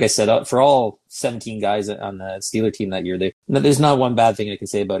like I said, for all 17 guys on the Steeler team that year, there's not one bad thing I can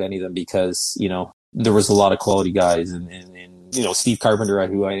say about any of them, because, you know, there was a lot of quality guys, and you know, Steve Carpenter,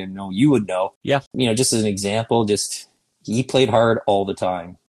 who I know you would know. Yeah. You know, just as an example, he played hard all the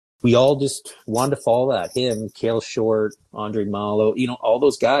time. We all just wanted to follow that. Him, Cale Short, Andre Malo, you know, all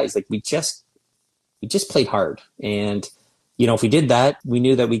those guys. Like, we just played hard. And, you know, if we did that, we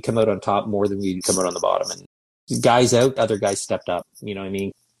knew that we'd come out on top more than we'd come out on the bottom. And guys out, other guys stepped up. You know what I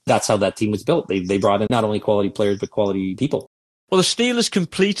mean? That's how that team was built. They brought in not only quality players, but quality people. Well, the Steelers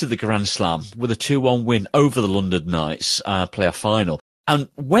completed the Grand Slam with a 2-1 win over the London Knights, playoff final. And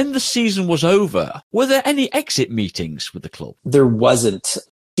when the season was over, were there any exit meetings with the club? There wasn't.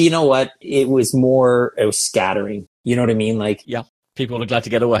 You know what? It was scattering. You know what I mean? Like, yeah, people were glad to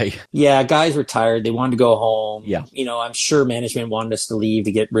get away. Yeah, guys were tired. They wanted to go home. Yeah. You know, I'm sure management wanted us to leave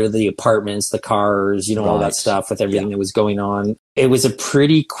to get rid of the apartments, the cars, you know, all that stuff with everything that was going on. It was a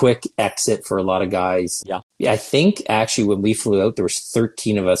pretty quick exit for a lot of guys. Yeah. I think actually when we flew out, there was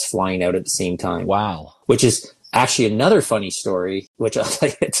 13 of us flying out at the same time. Wow. Which is actually another funny story, which I'll tell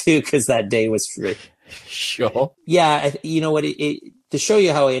you too, because that day was free. Sure. Yeah. You know what? To show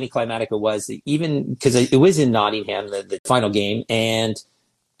you how anticlimactic it was, even because it was in Nottingham, the final game, and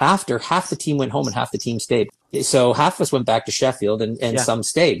after, half the team went home and half the team stayed. So half of us went back to Sheffield, and some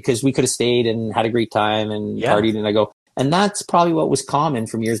stayed, because we could have stayed and had a great time and partied. And I go, and that's probably what was common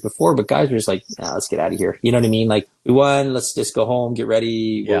from years before, but guys were just like, let's get out of here. You know what I mean? Like, we won, let's just go home, get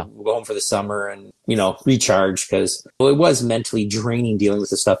ready. We'll go home for the summer and, you know, recharge, because it was mentally draining dealing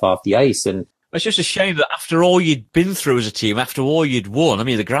with the stuff off the ice. And It's just a shame that after all you'd been through as a team, after all you'd won, I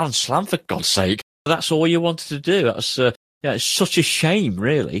mean, the Grand Slam, for God's sake, that's all you wanted to do. That's, it's such a shame,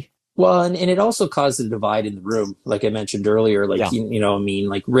 really. Well, and it also caused a divide in the room, like I mentioned earlier. Like, you know what I mean?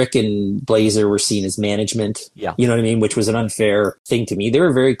 Like Rick and Blazer were seen as management, you know what I mean? Which was an unfair thing to me. They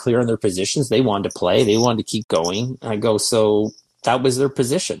were very clear on their positions. They wanted to play. They wanted to keep going. I go, so that was their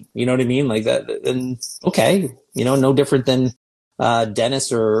position. You know what I mean? Like that. And okay, you know, no different than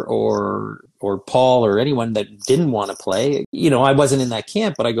Dennis or Paul or anyone that didn't want to play. You know, I wasn't in that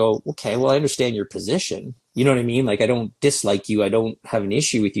camp, but I go, okay, well, I understand your position. You know what I mean? Like, I don't dislike you. I don't have an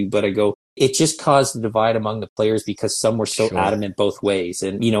issue with you, but I go, it just caused a divide among the players because some were so adamant both ways.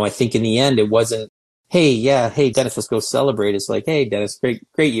 And, you know, I think in the end, it wasn't, hey, Dennis, let's go celebrate. It's like, hey, Dennis,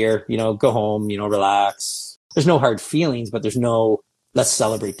 great year, you know, go home, you know, relax. There's no hard feelings, but there's no, let's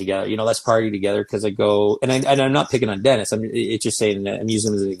celebrate together, you know, let's party together. Cause I go, and I'm not picking on Dennis. It's just saying that I'm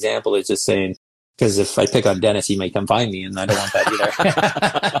using him as an example. It's just saying, cause if I pick on Dennis, he may come find me and I don't want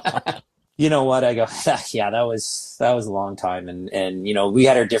that either. You know what? I go, yeah, that was a long time. And, you know, we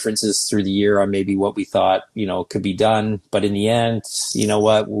had our differences through the year on maybe what we thought, you know, could be done. But in the end, you know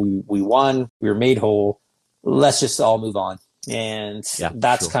what? We won, we were made whole. Let's just all move on. And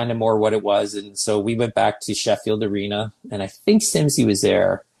that's kind of more what it was. And so we went back to Sheffield Arena and I think Simsy was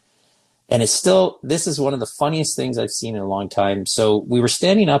there. And it's still, this is one of the funniest things I've seen in a long time. So we were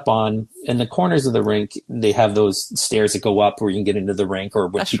standing up in the corners of the rink. They have those stairs that go up where you can get into the rink or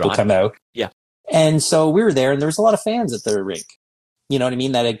when people come out. Yeah. And so we were there and there was a lot of fans at the rink. You know what I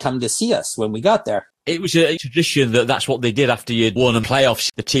mean? That had come to see us when we got there. It was a tradition that's what they did after you'd won and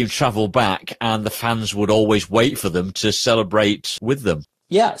playoffs. The team travelled back and the fans would always wait for them to celebrate with them.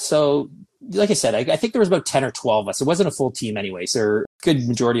 Yeah. So like I said, I think there was about 10 or 12 of us. It wasn't a full team anyway. So a good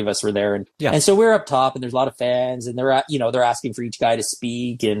majority of us were there. And so we're up top and there's a lot of fans and they're asking for each guy to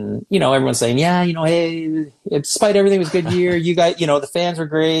speak. And, you know, everyone's saying, yeah, you know, hey, despite everything, it was a good year. You guys, you know, the fans were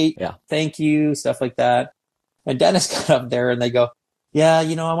great. Yeah. Thank you. Stuff like that. And Dennis got up there and they go, yeah,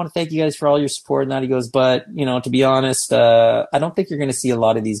 you know, I want to thank you guys for all your support and that. He goes, but, you know, to be honest, I don't think you're going to see a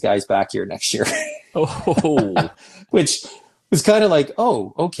lot of these guys back here next year. Which was kind of like,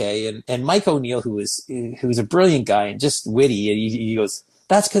 oh, okay. And Mike O'Neill, who's a brilliant guy and just witty, and he goes,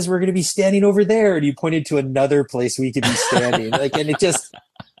 that's because we're going to be standing over there. And he pointed to another place we could be standing. Like, and it just,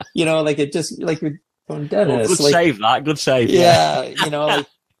 you know, like it just, like we're going, Dennis. Good like, save that. Good save. Yeah. You know, like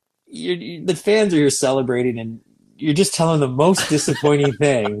the fans are here celebrating and you're just telling the most disappointing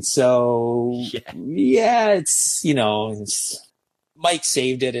thing. So yeah, it's, you know, Mike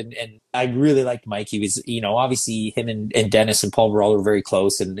saved it. And I really liked Mike. He was, you know, obviously him and Dennis and Paul were very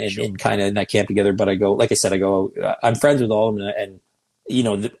close and kind of in that camp together. But I go, like I said, I'm friends with all of them and you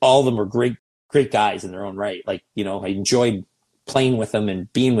know, all of them were great guys in their own right. Like, you know, I enjoyed playing with them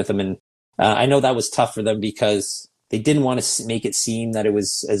and being with them. And I know that was tough for them because they didn't want to make it seem that it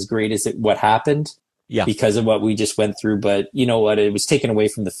was as great as what happened. Yeah. Because of what we just went through. But you know what? It was taken away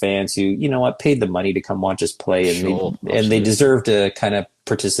from the fans who, you know what, paid the money to come watch us play and they deserve to kind of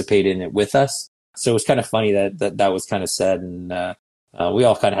participate in it with us. So it was kind of funny that was kind of said. And we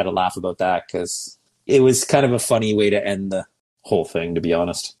all kind of had a laugh about that because it was kind of a funny way to end the whole thing, to be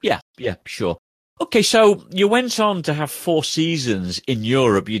honest. Yeah, sure. Okay, so you went on to have 4 seasons in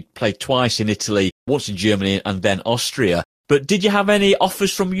Europe. You played twice in Italy, once in Germany and then Austria. But did you have any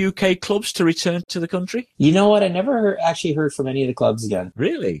offers from UK clubs to return to the country? You know what? I never actually heard from any of the clubs again.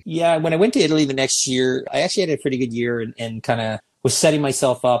 Really? Yeah. When I went to Italy the next year, I actually had a pretty good year and kind of was setting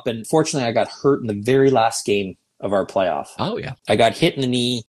myself up. And fortunately, I got hurt in the very last game of our playoff. Oh, yeah. I got hit in the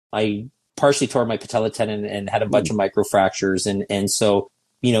knee. I partially tore my patella tendon and had a bunch of microfractures. And so,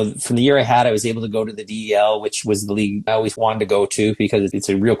 you know, from the year I had, I was able to go to the DEL, which was the league I always wanted to go to because it's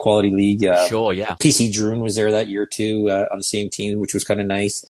a real quality league. Sure, yeah. PC Droon was there that year too, on the same team, which was kind of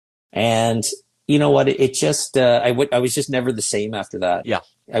nice. And you know what? It just, I was just never the same after that. Yeah.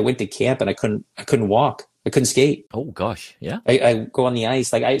 I went to camp and I couldn't walk. I couldn't skate. Oh gosh. Yeah. I go on the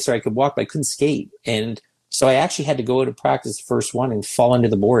ice. I could walk, but I couldn't skate. And so I actually had to go to practice the first one and fall into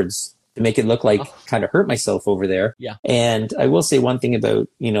the boards to make it look like kind of hurt myself over there. Yeah. And I will say one thing about,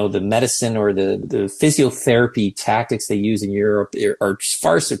 you know, the medicine or the physiotherapy tactics they use in Europe are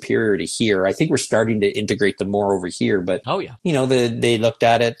far superior to here. I think we're starting to integrate them more over here, but you know, they looked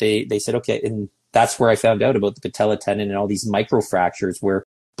at it, they said, okay. And that's where I found out about the patella tendon and all these microfractures where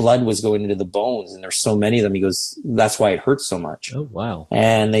blood was going into the bones and there's so many of them. He goes, that's why it hurts so much. Oh, wow.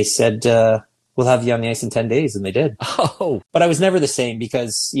 And they said, we'll have you on the ice in 10 days. And they did. Oh, but I was never the same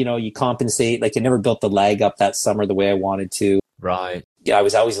because, you know, you compensate, like I never built the leg up that summer the way I wanted to. Right. Yeah, I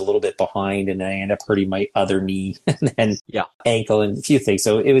was always a little bit behind, and I ended up hurting my other knee and ankle and a few things.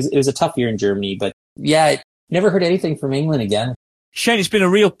 So it was a tough year in Germany, but yeah, I never heard anything from England again. Shane, it's been a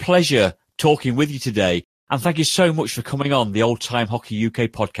real pleasure talking with you today, and thank you so much for coming on the Old Time Hockey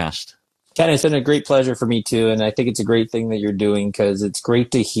UK podcast. Ken, it's been a great pleasure for me too, and I think it's a great thing that you're doing because it's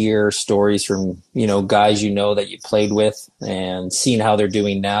great to hear stories from, guys that you played with and seeing how they're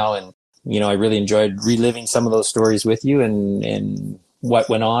doing now. And, I really enjoyed reliving some of those stories with you and what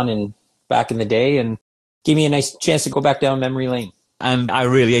went on and back in the day, and gave me a nice chance to go back down memory lane. And I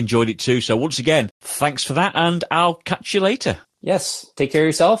really enjoyed it too. So once again, thanks for that, and I'll catch you later. Yes, take care of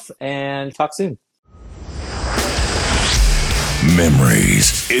yourself and talk soon.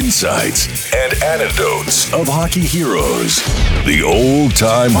 Memories, insights, and anecdotes of hockey heroes. The Old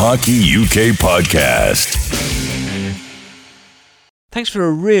Time Hockey UK podcast. Thanks for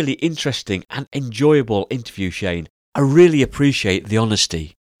a really interesting and enjoyable interview, Shane. I really appreciate the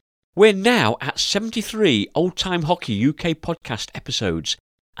honesty. We're now at 73 Old Time Hockey UK podcast episodes,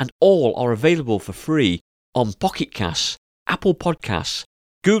 and all are available for free on Pocket Casts, Apple Podcasts,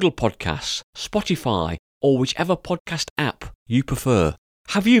 Google Podcasts, Spotify, or whichever podcast app you prefer.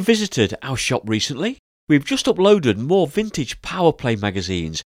 Have you visited our shop recently? We've just uploaded more vintage Power Play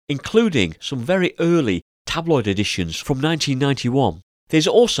magazines, including some very early tabloid editions from 1991. There's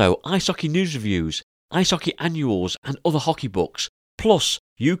also ice hockey news reviews, ice hockey annuals and other hockey books, plus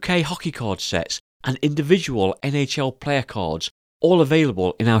UK hockey card sets and individual NHL player cards, all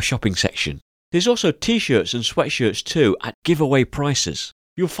available in our shopping section. There's also t-shirts and sweatshirts too at giveaway prices.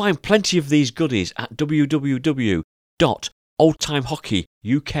 You'll find plenty of these goodies at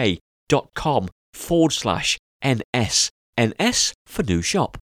www.oldtimehockeyuk.com/NS. NS for new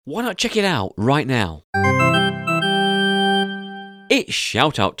shop. Why not check it out right now? It's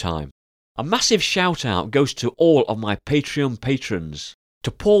shout-out time. A massive shout-out goes to all of my Patreon patrons.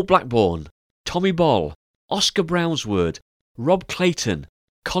 To Paul Blackburn, Tommy Ball, Oscar Brownsword, Rob Clayton,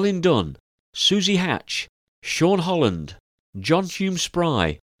 Colin Dunn, Susie Hatch, Sean Holland, John Hume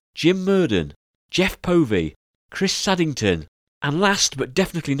Spry, Jim Murden, Jeff Povey, Chris Saddington, and last but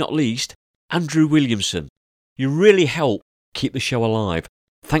definitely not least, Andrew Williamson. You really help keep the show alive.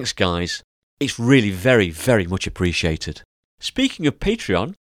 Thanks, guys. It's really very, very much appreciated. Speaking of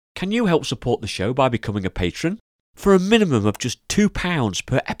Patreon, can you help support the show by becoming a patron? For a minimum of just £2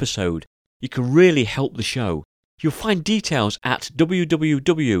 per episode, you can really help the show. You'll find details at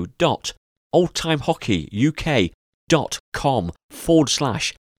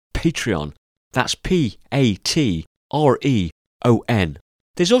www.oldtimehockeyuk.com/Patreon. That's Patreon.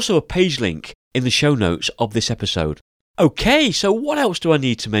 There's also a page link in the show notes of this episode. Okay, so what else do I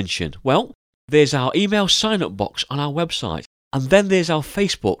need to mention? Well, there's our email sign-up box on our website, and then there's our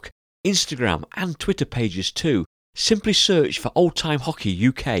Facebook, Instagram and Twitter pages too. Simply search for Old Time Hockey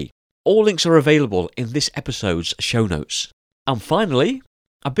UK. All links are available in this episode's show notes. And finally,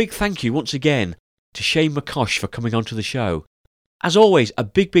 a big thank you once again to Shane McCosh for coming onto the show. As always, a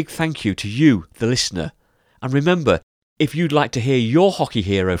big thank you to you, the listener. And remember, if you'd like to hear your hockey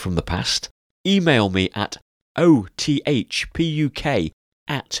hero from the past, email me at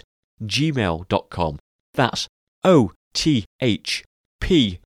othpuk@gmail.com. That's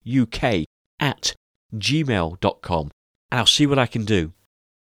othpuk@gmail.com, and I'll see what I can do.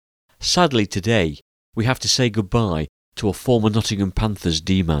 Sadly today, we have to say goodbye to a former Nottingham Panthers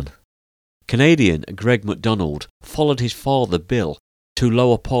D-man. Canadian Greg McDonald followed his father Bill to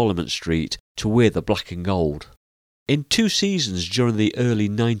Lower Parliament Street to wear the black and gold. In 2 seasons during the early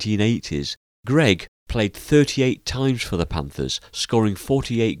 1980s, Greg played 38 times for the Panthers, scoring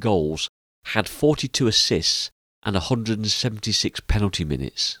 48 goals, had 42 assists and 176 penalty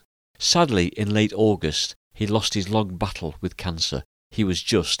minutes. Sadly, in late August, he lost his long battle with cancer. He was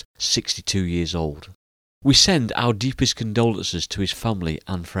just 62 years old. We send our deepest condolences to his family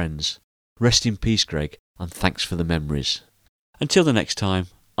and friends. Rest in peace, Greg, and thanks for the memories. Until the next time,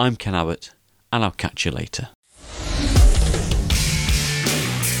 I'm Ken Abbott, and I'll catch you later.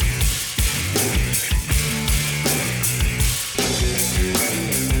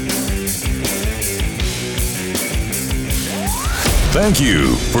 Thank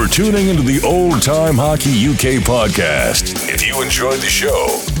you for tuning into the Old Time Hockey UK podcast. If you enjoyed the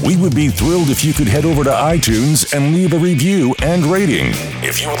show, we would be thrilled if you could head over to iTunes and leave a review and rating.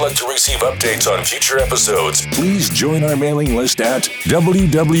 If you would like to receive updates on future episodes, please join our mailing list at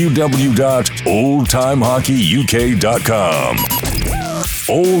www.oldtimehockeyuk.com.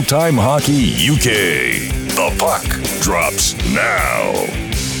 Old Time Hockey UK. The puck drops now.